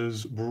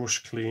Masters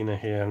brush cleaner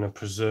here and a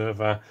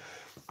preserver.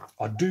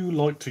 I do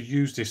like to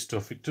use this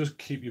stuff. It does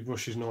keep your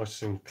brushes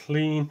nice and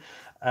clean,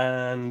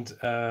 and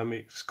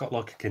it's got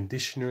like a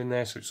conditioner in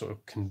there, so it sort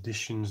of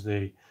conditions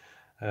the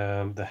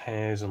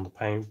hairs on the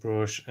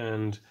paintbrush.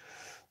 And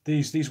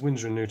these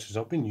Winsor & Newtons,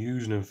 I've been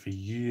using them for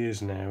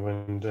years now,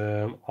 and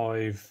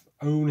I've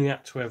only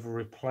had to ever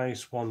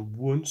replace one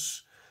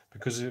once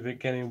because of it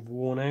getting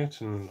worn out.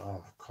 And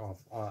oh God,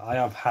 I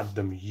have had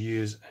them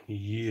years and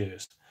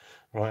years,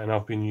 right? And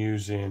I've been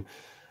using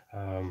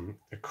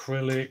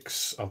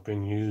acrylics, I've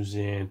been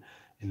using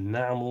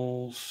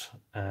enamels,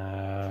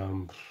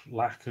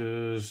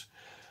 lacquers,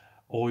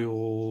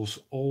 oils,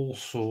 all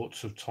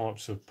sorts of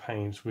types of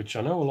paints, which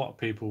I know a lot of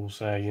people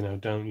say, you know,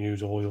 don't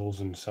use oils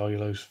and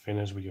cellulose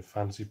thinners with your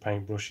fancy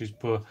paint brushes.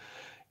 But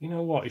you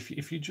know what,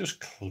 if you just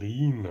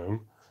clean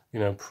them, you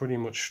know, pretty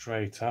much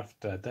straight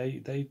after,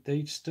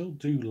 they still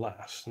do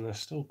last, and they're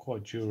still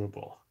quite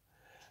durable.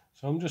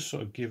 So I'm just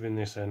sort of giving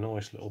this a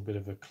nice little bit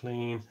of a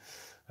clean.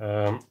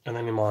 And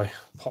then in my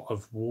pot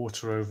of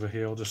water over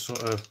here, I'll just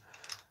sort of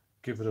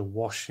give it a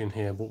wash in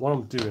here. But what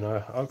I'm doing,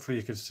 hopefully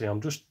you can see,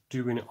 I'm just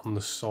doing it on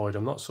the side.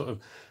 I'm not sort of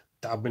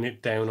dabbing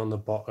it down on the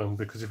bottom,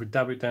 because if we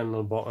dab it down on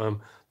the bottom,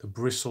 the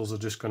bristles are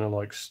just going to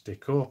like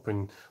stick up,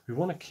 and we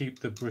want to keep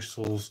the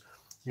bristles,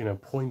 you know,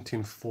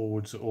 pointing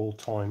forwards at all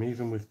time,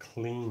 even with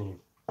cleaning.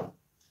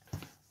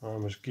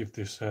 I'll just give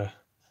this a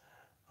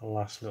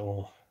last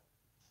little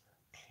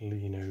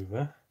clean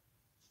over.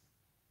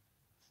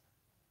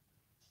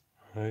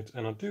 Right,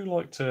 and I do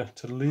like to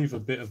leave a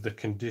bit of the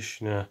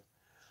conditioner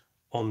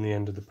on the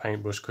end of the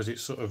paintbrush, because it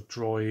sort of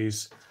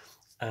dries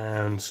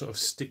and sort of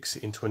sticks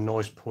it into a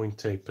nice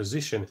pointy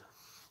position.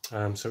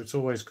 So it's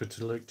always good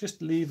to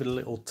just leave a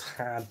little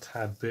tad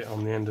bit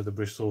on the end of the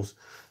bristles,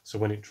 so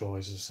when it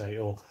dries, as I say,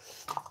 it'll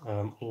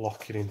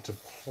lock it into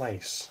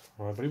place.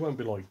 Right, but it won't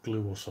be like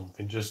glue or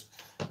something, just,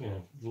 you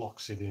know,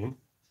 locks it in.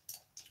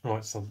 All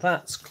right, so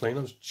that's clean.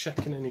 I was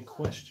checking any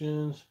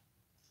questions.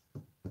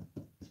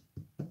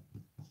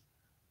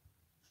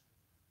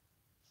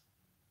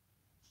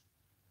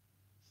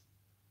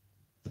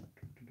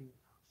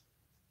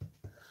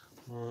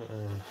 Right,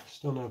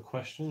 still no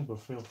questions,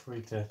 but feel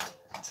free to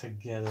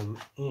get them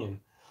in.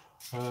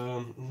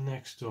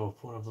 Next up,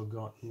 what have I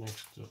got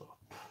next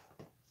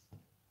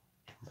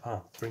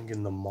up? Bring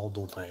in the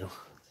model now,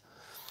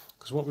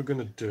 because what we're going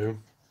to do,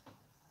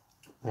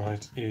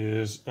 right,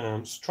 is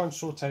try and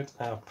sort out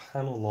our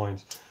panel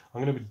lines.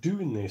 I'm going to be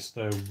doing this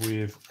though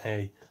with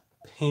a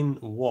pin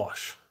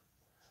wash.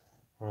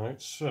 Right,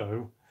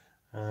 so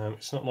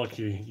it's not like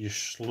your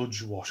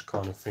sludge wash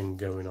kind of thing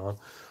going on.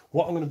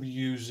 What I'm going to be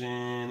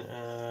using,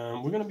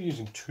 we're going to be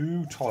using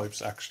two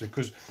types actually,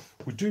 because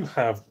we do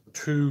have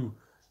two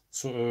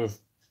sort of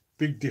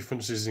big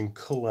differences in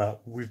colour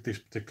with this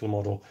particular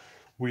model.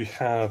 We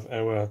have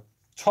our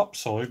top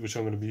side, which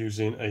I'm going to be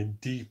using a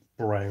deep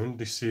brown.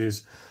 This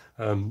is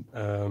what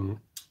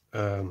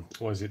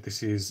is it?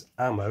 This is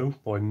Ammo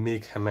by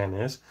Mig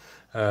Jimenez,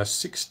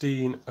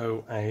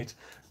 1608.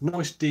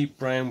 Nice deep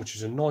brown, which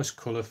is a nice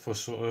colour for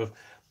sort of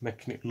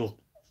making it look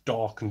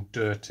dark and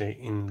dirty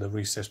in the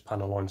recessed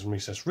panel lines and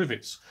recessed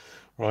rivets,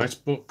 right?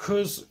 But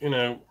because, you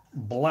know,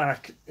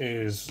 black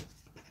is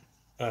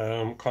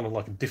kind of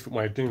like a different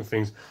way of doing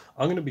things,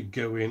 I'm going to be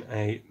going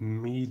a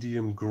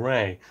medium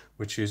grey,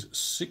 which is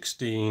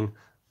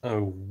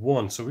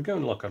 1601. So we're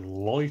going like a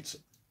light,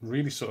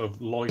 really sort of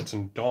light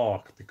and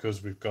dark,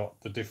 because we've got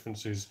the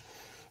differences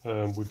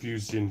with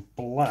using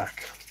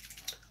black.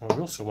 And we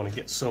also want to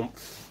get some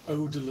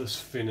odorless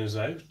thinners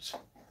out.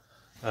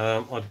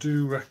 I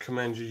do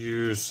recommend you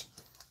use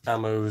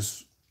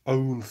Ammo's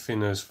own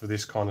thinners for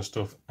this kind of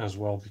stuff as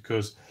well,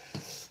 because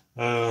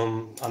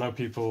I know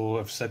people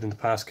have said in the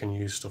past, can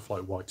you use stuff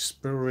like white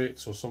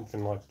spirits or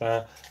something like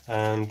that?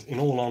 And in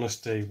all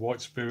honesty,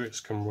 white spirits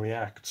can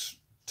react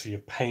to your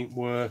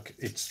paintwork.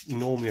 It's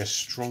normally a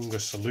stronger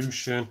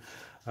solution.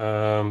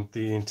 The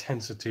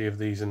intensity of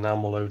these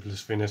enamel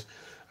odorless thinners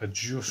are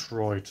just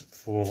right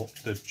for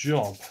the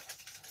job.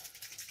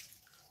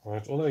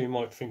 Right, although you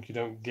might think you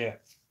don't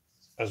get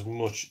as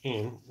much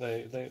in,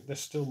 they're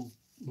still,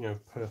 you know,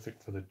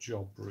 perfect for the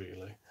job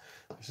really.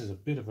 This is a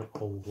bit of an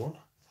old one.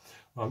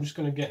 I'm just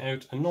going to get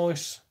out a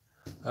nice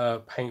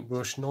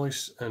paintbrush,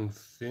 nice and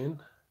thin.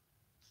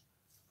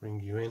 Bring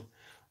you in.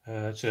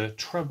 It's a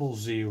treble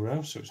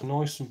 0, so it's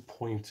nice and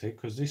pointy,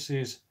 because this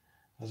is,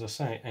 as I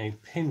say, a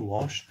pin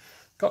wash.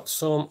 Got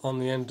some on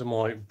the end of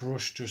my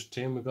brush just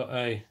here. We've got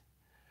a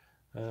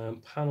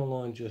panel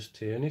line just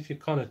here, and if you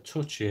kind of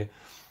touch it,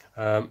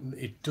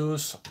 it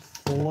does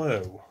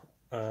flow,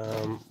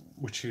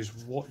 which is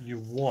what you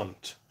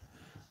want.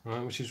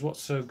 right, which is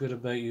what's so good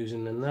about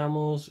using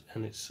enamels,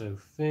 and it's so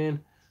thin.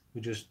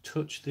 We just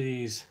touch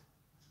these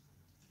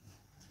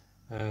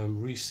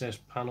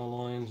recessed panel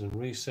lines and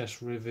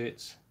recessed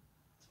rivets,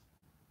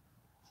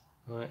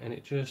 right, and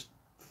it just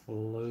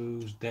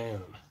flows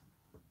down.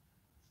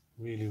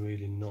 Really,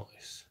 really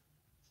nice.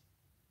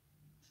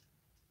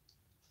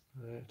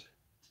 Right.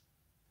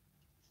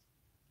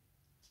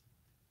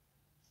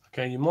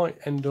 Okay, you might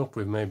end up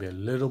with maybe a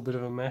little bit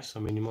of a mess. I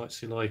mean, you might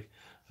see like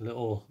a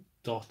little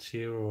dot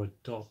here or a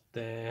dot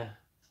there.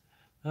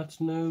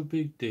 That's no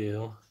big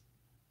deal.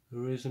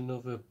 There is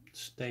another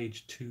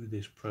stage to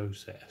this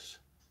process.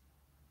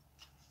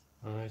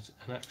 Alright,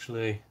 and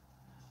actually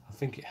I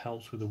think it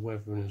helps with the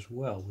weathering as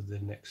well with the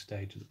next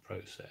stage of the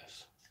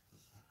process.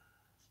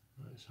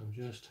 Right, so I'm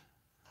just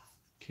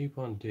keep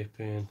on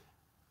dipping.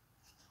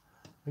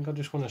 I think I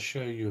just want to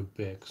show you a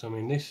bit, because I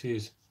mean it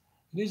is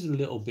a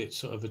little bit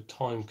sort of a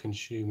time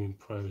consuming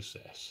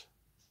process.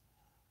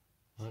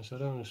 Right, so I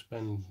don't want to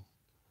spend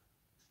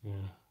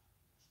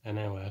an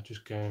hour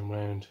just going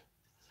around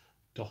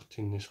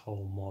dotting this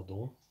whole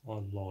model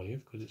on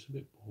live, because it's a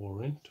bit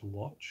boring to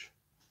watch.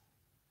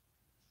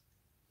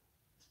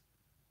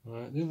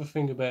 Right, the other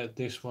thing about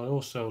this one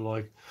also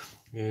like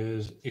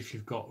is if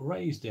you've got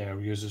raised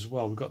areas as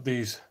well. We've got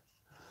these.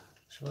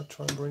 Shall I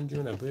try and bring you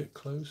in a bit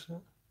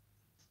closer?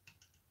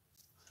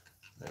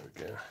 There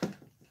we go.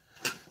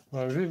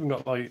 Well, we've even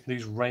got like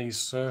these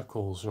raised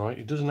circles, right?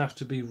 It doesn't have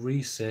to be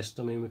recessed.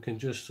 I mean, we can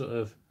just sort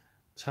of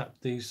tap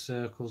these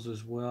circles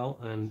as well,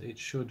 and it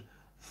should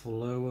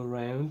flow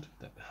around.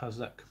 That has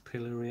that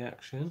capillary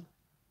action,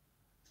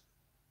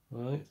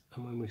 right?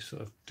 And when we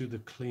sort of do the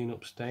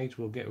cleanup stage,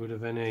 we'll get rid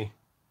of any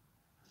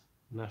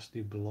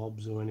nasty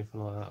blobs or anything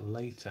like that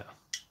later,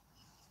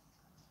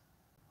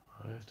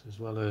 right? As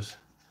well as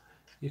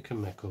you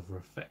can make other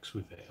effects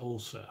with it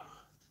also.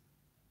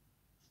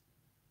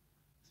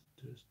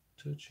 Just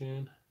touch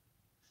in.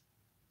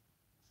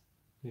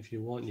 If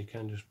you want, you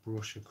can just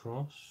brush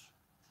across.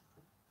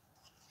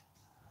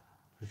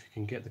 If you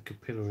can get the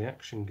capillary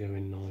action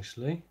going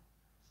nicely,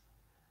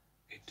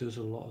 it does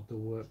a lot of the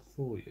work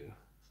for you.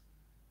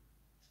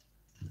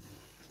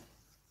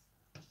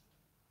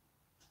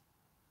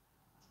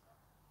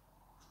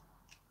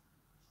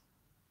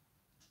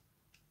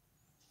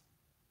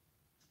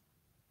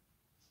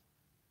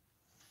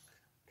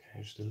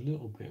 Okay, just a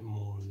little bit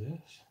more of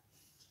this.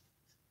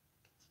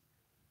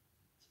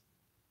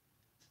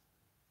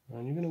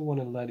 And you're going to want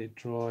to let it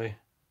dry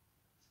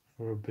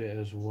for a bit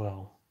as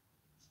well,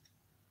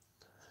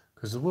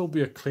 because there will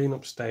be a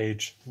cleanup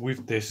stage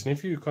with this, and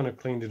if you kind of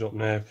cleaned it up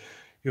now,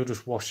 you'll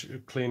just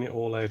clean it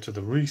all out of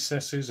the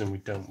recesses, and we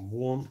don't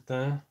want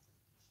that.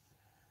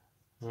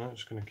 All right,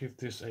 just going to give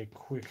this a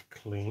quick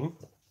clean.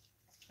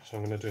 So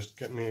I'm going to just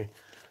get me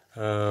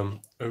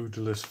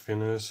odorless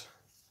thinners,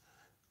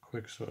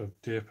 quick sort of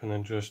dip, and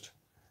then just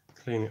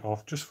clean it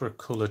off just for a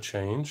colour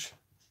change.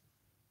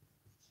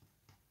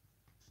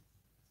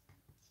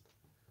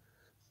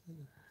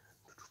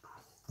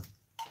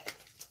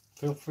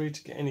 Feel free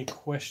to get any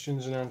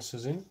questions and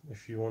answers in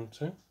if you want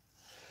to.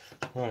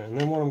 Right, and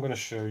then what I'm going to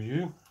show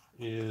you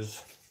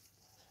is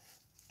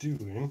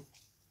doing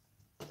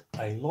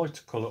a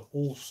lighter colour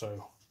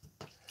also.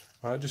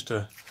 Right, just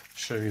to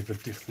show you the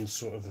different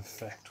sort of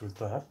effect with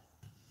that.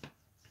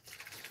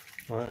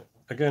 Right,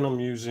 again I'm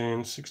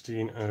using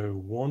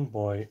 1601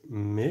 by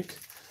MIG,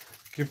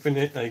 giving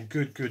it a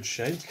good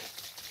shake,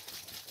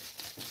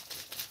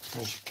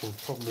 as you can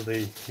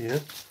probably hear.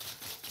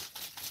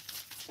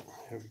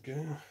 Here we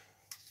go.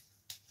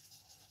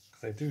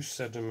 They do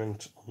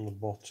sediment on the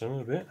bottom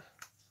a bit.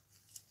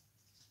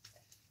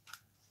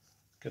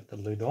 Get the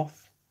lid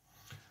off.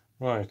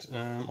 Right,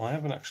 I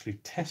haven't actually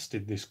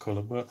tested this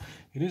colour, but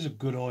it is a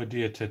good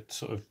idea to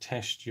sort of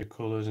test your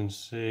colours and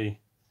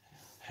see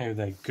how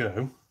they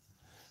go.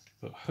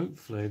 But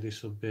hopefully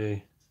this will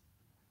be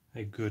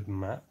a good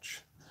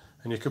match.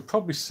 And you could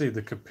probably see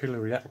the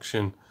capillary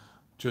action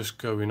just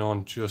going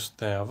on just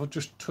there. I've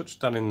just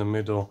touched that in the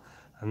middle,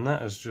 and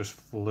that has just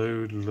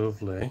flowed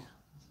lovely.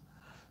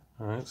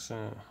 Alright, so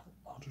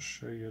I'll just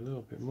show you a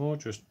little bit more,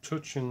 just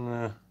touching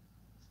the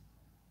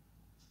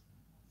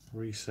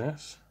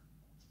recess.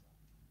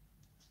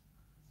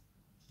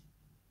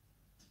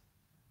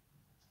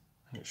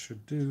 It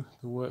should do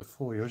the work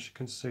for you. As you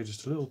can see,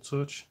 just a little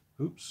touch.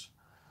 Oops,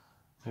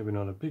 maybe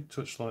not a big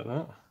touch like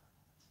that,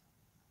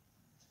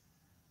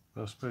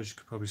 but I suppose you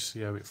could probably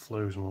see how it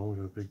flows more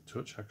with a big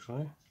touch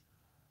actually.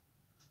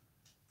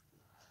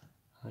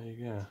 There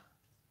you go.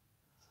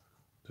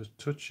 Just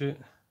touch it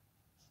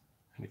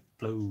and it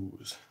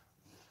flows,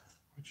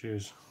 which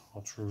is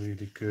what's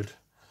really good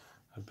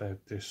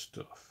about this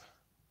stuff.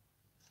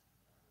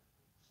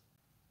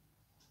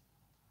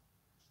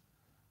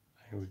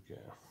 Here we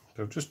go.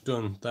 So I've just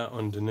done that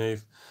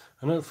underneath,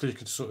 and hopefully you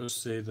could sort of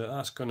see that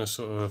that's going to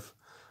sort of,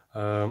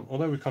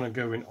 although we're kind of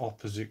going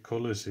opposite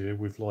colours here,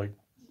 with like,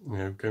 you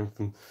know, going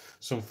from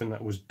something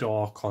that was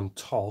dark on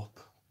top,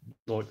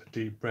 like the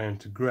deep brown,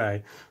 to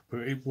grey,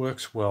 but it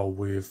works well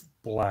with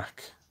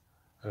black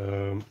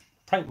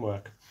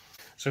paintwork.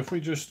 So if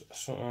we just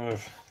sort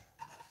of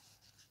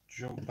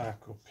jump back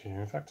up here.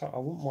 In fact, I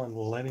wouldn't mind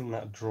letting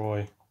that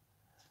dry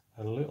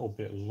a little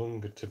bit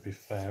longer, to be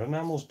fair.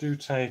 Enamels do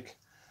take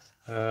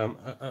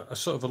a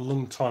sort of a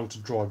long time to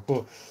dry,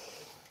 but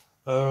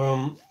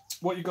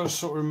what you got to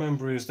sort of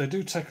remember is they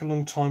do take a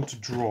long time to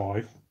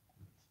dry.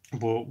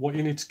 But what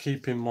you need to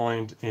keep in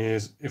mind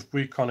is if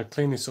we kind of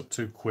clean this up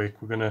too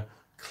quick, we're going to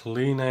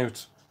clean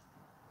out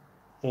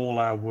all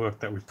our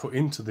work that we put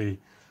into the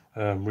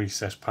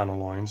recessed panel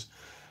lines.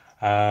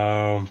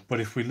 But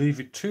if we leave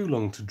it too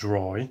long to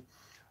dry,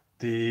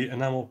 the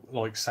enamel,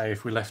 like say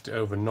if we left it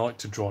overnight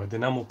to dry, the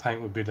enamel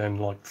paint would be then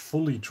like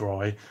fully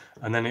dry,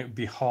 and then it would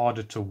be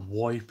harder to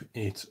wipe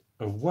it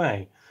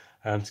away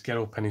to get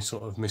up any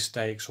sort of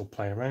mistakes or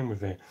play around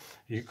with it.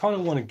 You kind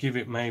of want to give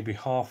it maybe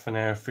half an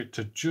hour for it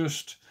to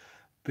just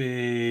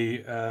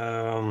be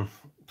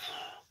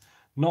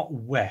not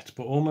wet,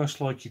 but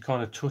almost like you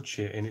kind of touch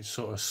it and it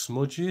sort of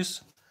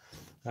smudges,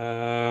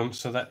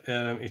 so that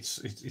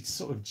it's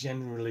sort of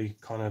generally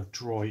kind of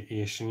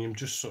dry-ish, and you're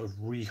just sort of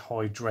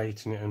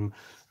rehydrating it and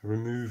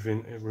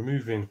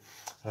removing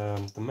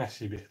the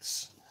messy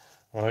bits.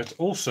 Right.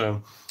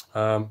 Also,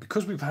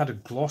 because we've had a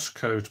gloss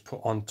coat put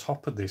on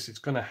top of this, it's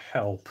going to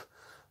help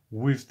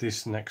with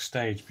this next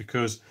stage,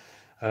 because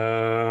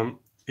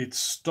it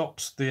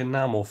stops the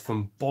enamel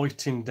from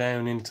biting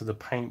down into the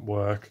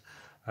paintwork,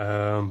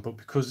 but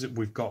because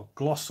we've got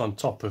gloss on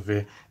top of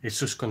it, it's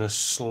just going to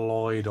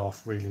slide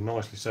off really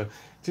nicely. So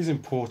it is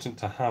important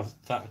to have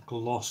that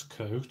gloss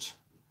coat.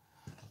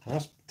 Now,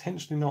 that's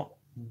potentially not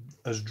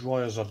as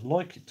dry as I'd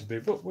like it to be,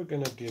 but we're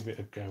going to give it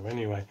a go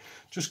anyway.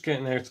 Just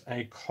getting out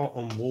a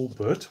cotton wool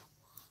bud,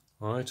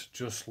 right,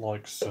 just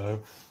like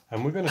so,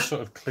 and we're going to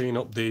sort of clean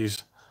up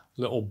these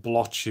little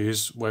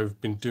blotches where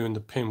we've been doing the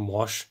pin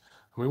wash,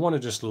 and we want to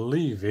just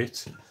leave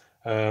it,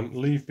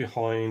 leave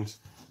behind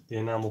the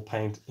enamel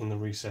paint in the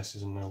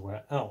recesses and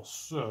nowhere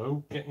else.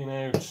 So getting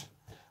out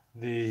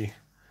the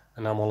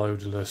enamel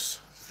odorless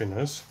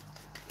thinners,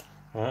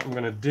 right, I'm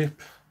going to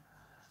dip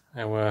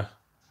our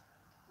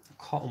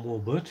cotton wool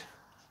bud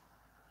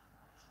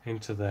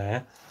into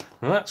there.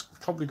 And that's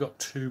probably got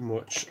too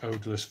much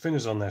odorless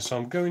thinners on there, so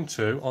I'm going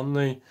to, on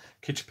the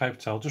kitchen paper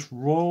towel, just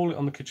roll it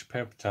on the kitchen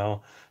paper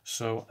towel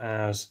so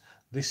as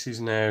this is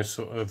now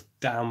sort of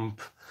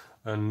damp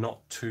and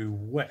not too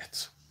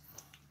wet.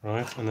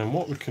 Right, and then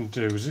what we can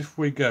do is if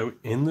we go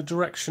in the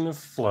direction of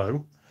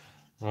flow,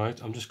 right,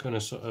 I'm just going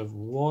to sort of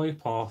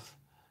wipe off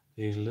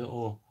these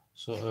little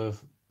sort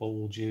of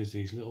bulges,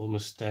 these little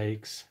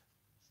mistakes.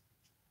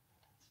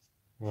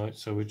 Right,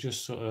 so we're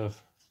just sort of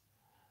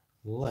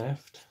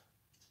left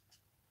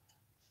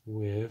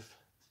with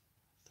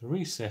the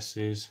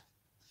recesses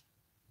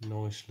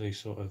nicely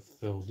sort of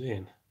filled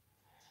in.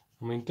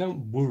 I mean,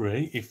 don't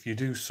worry if you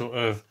do sort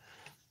of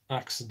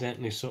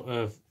accidentally sort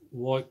of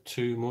wipe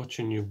too much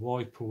and you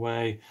wipe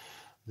away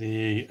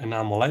the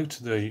enamel out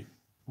of the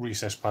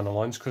recessed panel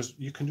lines, because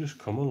you can just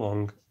come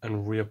along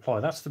and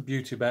reapply. That's the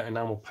beauty about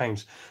enamel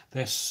paints.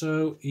 They're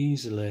so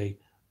easily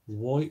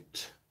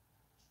wiped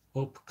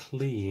up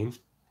clean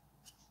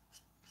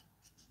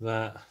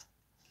that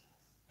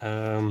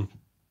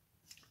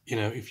you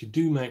know, if you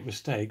do make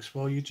mistakes,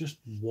 well, you just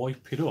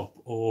wipe it up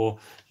or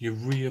you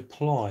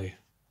reapply.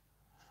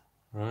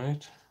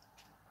 Right,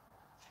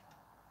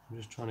 I'm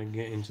just trying to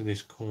get into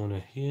this corner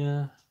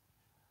here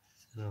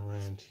and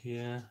around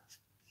here.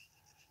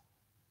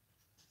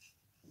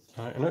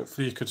 Right, and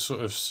hopefully you could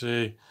sort of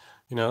see,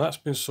 you know, that's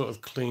been sort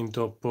of cleaned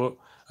up, but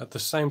at the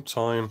same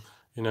time,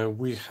 you know,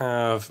 we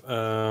have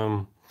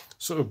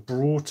sort of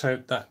brought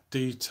out that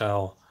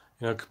detail.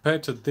 You know,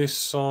 compared to this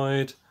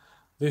side,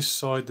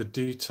 the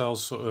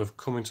details sort of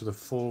coming to the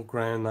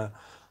foreground,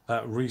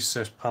 that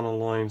recessed panel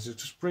lines, it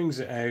just brings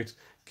it out,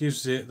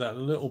 gives it that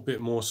little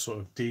bit more sort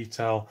of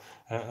detail,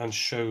 and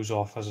shows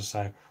off, as I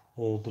say,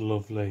 all the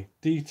lovely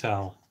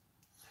detail.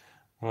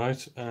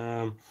 Right,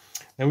 now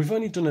we've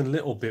only done a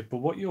little bit, but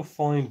what you'll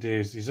find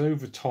is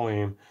over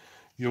time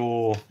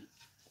your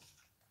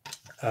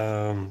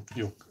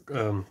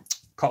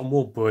cotton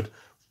wool bud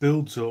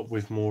builds up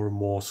with more and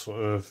more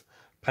sort of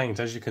paint.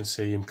 As you can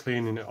see, I'm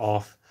cleaning it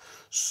off.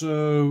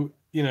 So,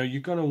 you know,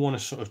 you're going to want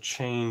to sort of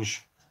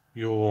change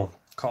your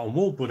cotton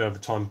wool bud over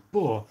time,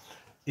 but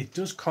it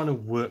does kind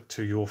of work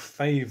to your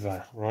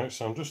favor, right?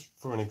 So I'm just,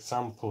 for an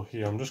example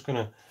here, I'm just going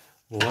to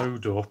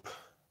load up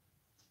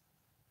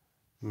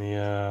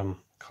my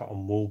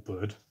cotton wool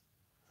bud,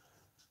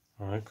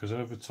 right? Because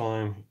over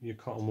time your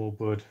cotton wool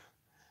bud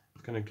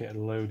is going to get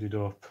loaded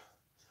up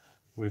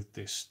with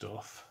this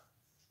stuff,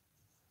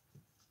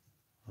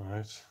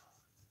 right,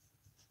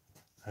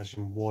 as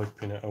you're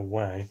wiping it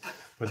away.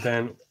 But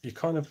then you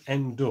kind of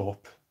end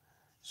up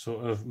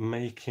sort of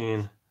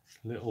making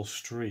little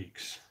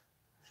streaks,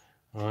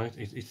 right?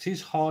 It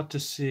is hard to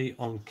see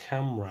on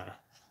camera,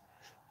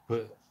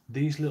 but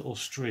these little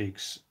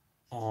streaks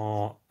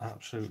are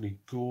absolutely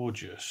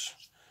gorgeous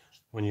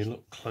when you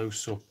look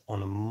close up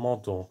on a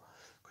model,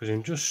 because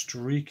I'm just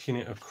streaking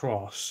it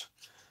across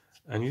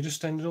and you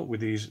just ended up with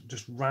these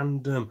just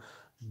random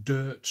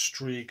dirt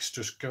streaks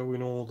just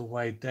going all the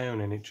way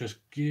down, and it just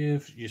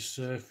gives your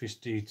surface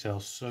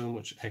details so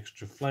much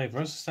extra flavor.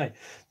 As I say,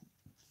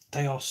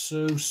 they are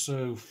so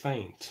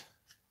faint,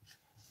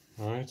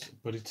 right?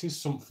 But it is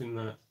something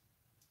that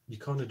you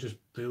kind of just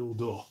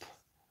build up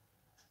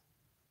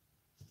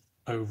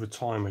over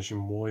time as you're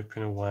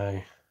wiping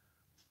away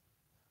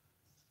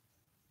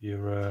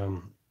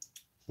your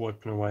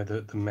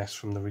the mess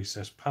from the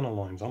recessed panel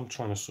lines. I'm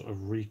trying to sort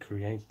of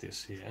recreate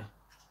this here,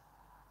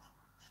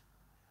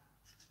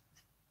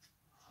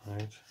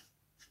 right?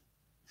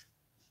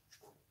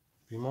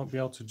 You might be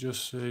able to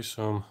just see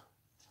some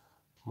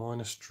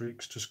minor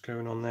streaks just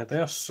going on there. They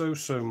are so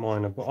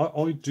minor, but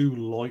I do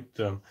like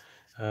them.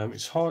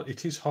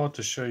 It is hard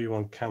to show you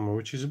on camera,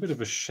 which is a bit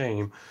of a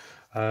shame.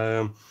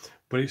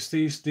 But it's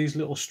these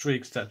little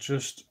streaks that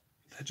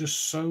they're just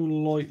so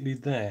lightly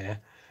there,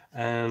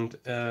 and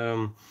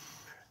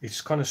it's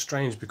kind of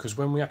strange because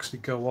when we actually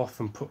go off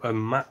and put a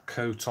matte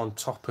coat on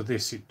top of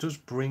this, it does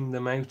bring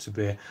them out a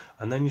bit,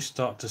 and then you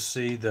start to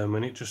see them,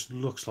 and it just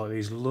looks like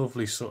these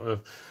lovely sort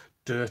of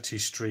dirty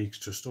streaks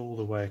just all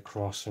the way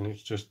across, and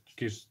it just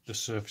gives the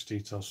surface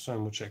detail so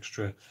much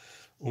extra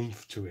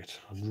oomph to it.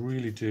 I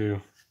really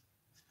do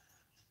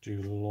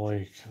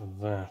like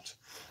that.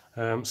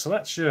 So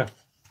that's your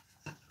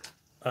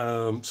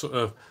sort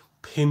of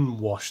pin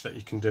wash that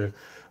you can do.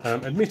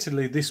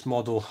 Admittedly, this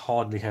model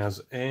hardly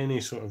has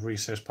any sort of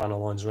recessed panel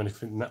lines or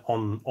anything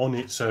on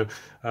it, so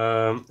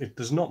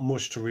there's not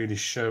much to really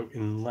show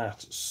in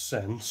that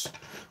sense.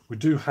 We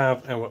do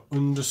have our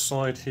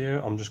underside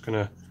here. I'm just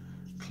going to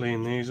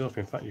clean these up.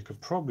 In fact, you could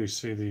probably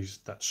see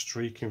that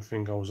streaking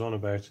thing I was on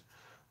about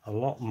a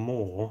lot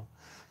more,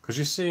 because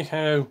you see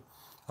how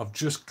I've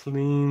just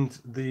cleaned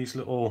these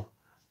little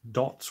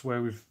dots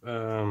where we've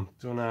done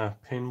our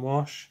pin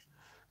wash.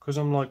 Because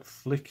I'm like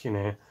flicking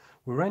it,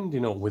 we're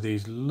ending up with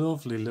these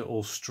lovely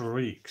little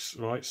streaks,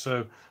 right?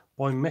 So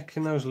by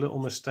making those little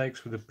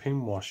mistakes with the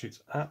pin wash,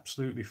 it's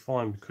absolutely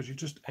fine, because you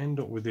just end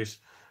up with this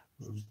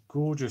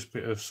gorgeous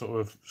bit of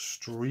sort of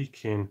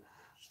streaking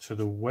to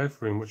the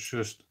weathering, which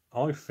just,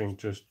 I think,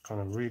 just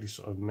kind of really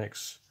sort of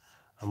makes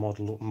a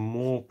model look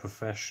more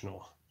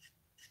professional.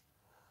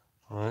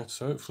 All right,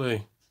 so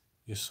hopefully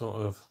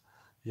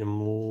you're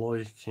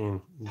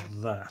liking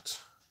that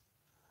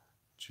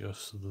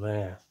just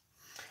there.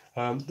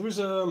 There is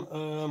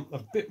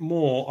a bit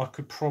more I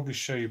could probably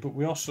show you, but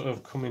we are sort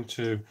of coming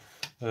to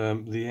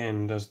the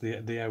end as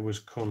the hours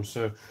come.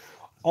 So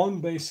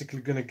I'm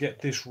basically going to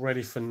get this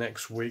ready for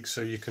next week,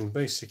 so you can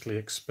basically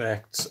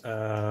expect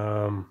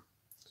zoom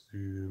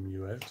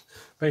you out.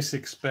 Basically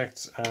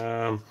expect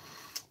we're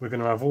going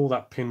to have all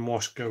that pin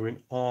wash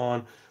going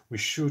on. We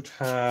should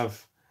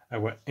have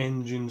our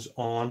engines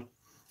on.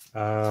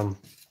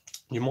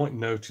 You might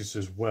notice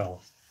as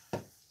well,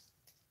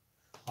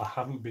 I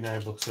haven't been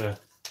able to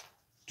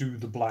do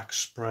the black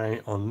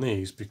spray on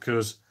these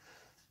because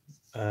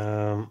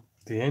the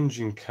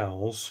engine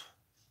cowls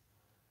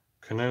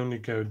can only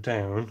go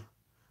down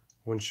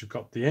once you've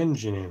got the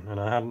engine in, and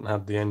I hadn't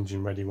had the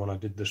engine ready when I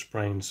did the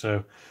spraying,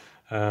 so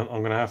I'm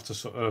going to have to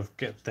sort of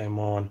get them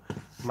on,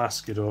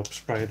 mask it up,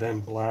 spray them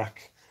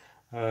black,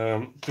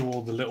 do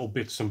all the little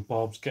bits and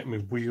bobs, get my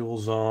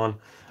wheels on,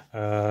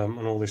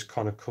 and all this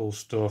kind of cool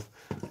stuff.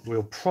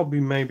 We'll probably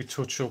maybe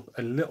touch up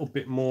a little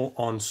bit more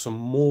on some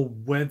more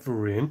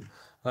weathering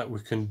that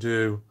we can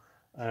do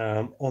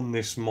on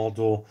this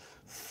model,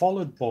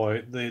 followed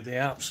by the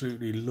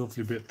absolutely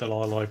lovely bit that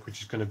I like,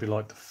 which is going to be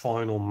like the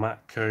final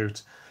matte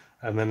coat,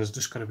 and then there's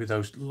just going to be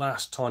those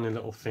last tiny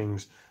little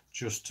things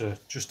just to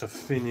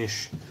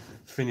finish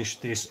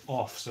this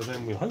off. So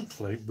then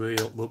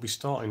we'll be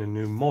starting a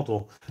new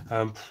model,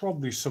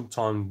 probably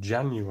sometime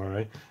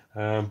January.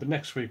 But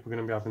next week we're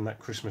going to be having that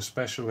Christmas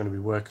special. We're going to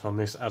be working on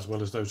this as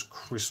well as those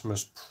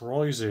Christmas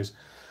prizes.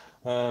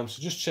 So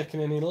just checking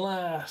any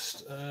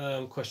last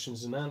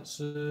questions and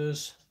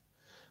answers,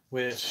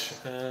 which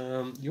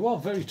you are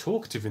very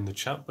talkative in the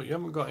chat, but you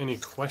haven't got any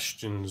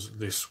questions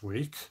this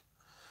week.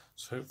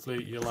 So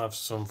hopefully you'll have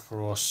some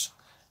for us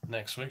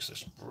next week. So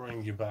let's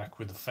bring you back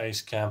with the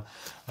face cam.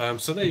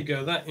 So there you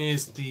go. That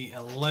is the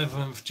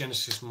 11th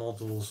Genesis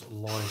Models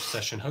live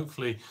session.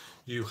 Hopefully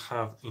you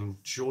have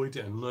enjoyed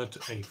it and learned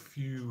a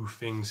few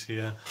things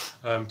here.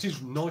 It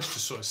is nice to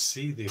sort of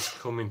see this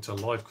come into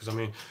life, because I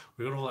mean,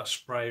 we've got all that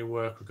spray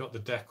work, we've got the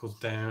decals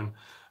down,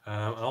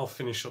 and I'll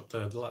finish up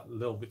the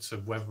little bits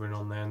of weathering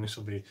on there, and this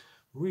will be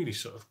really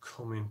sort of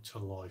coming to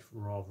life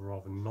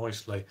rather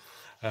nicely.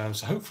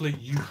 So hopefully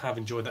you have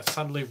enjoyed that.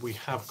 Sadly, we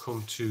have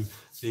come to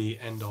the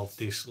end of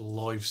this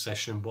live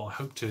session, but I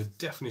hope to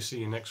definitely see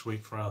you next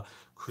week for our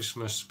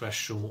Christmas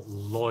special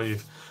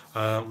live.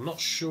 I'm not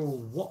sure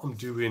what I'm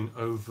doing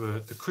over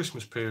the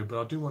Christmas period, but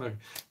I do want to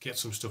get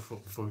some stuff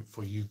up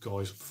for you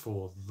guys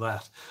for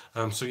that.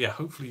 So yeah,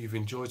 hopefully you've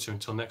enjoyed. So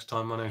until next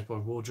time, my name is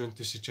Bob Waldron,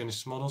 this is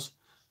Genesis Models,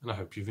 and I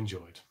hope you've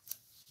enjoyed.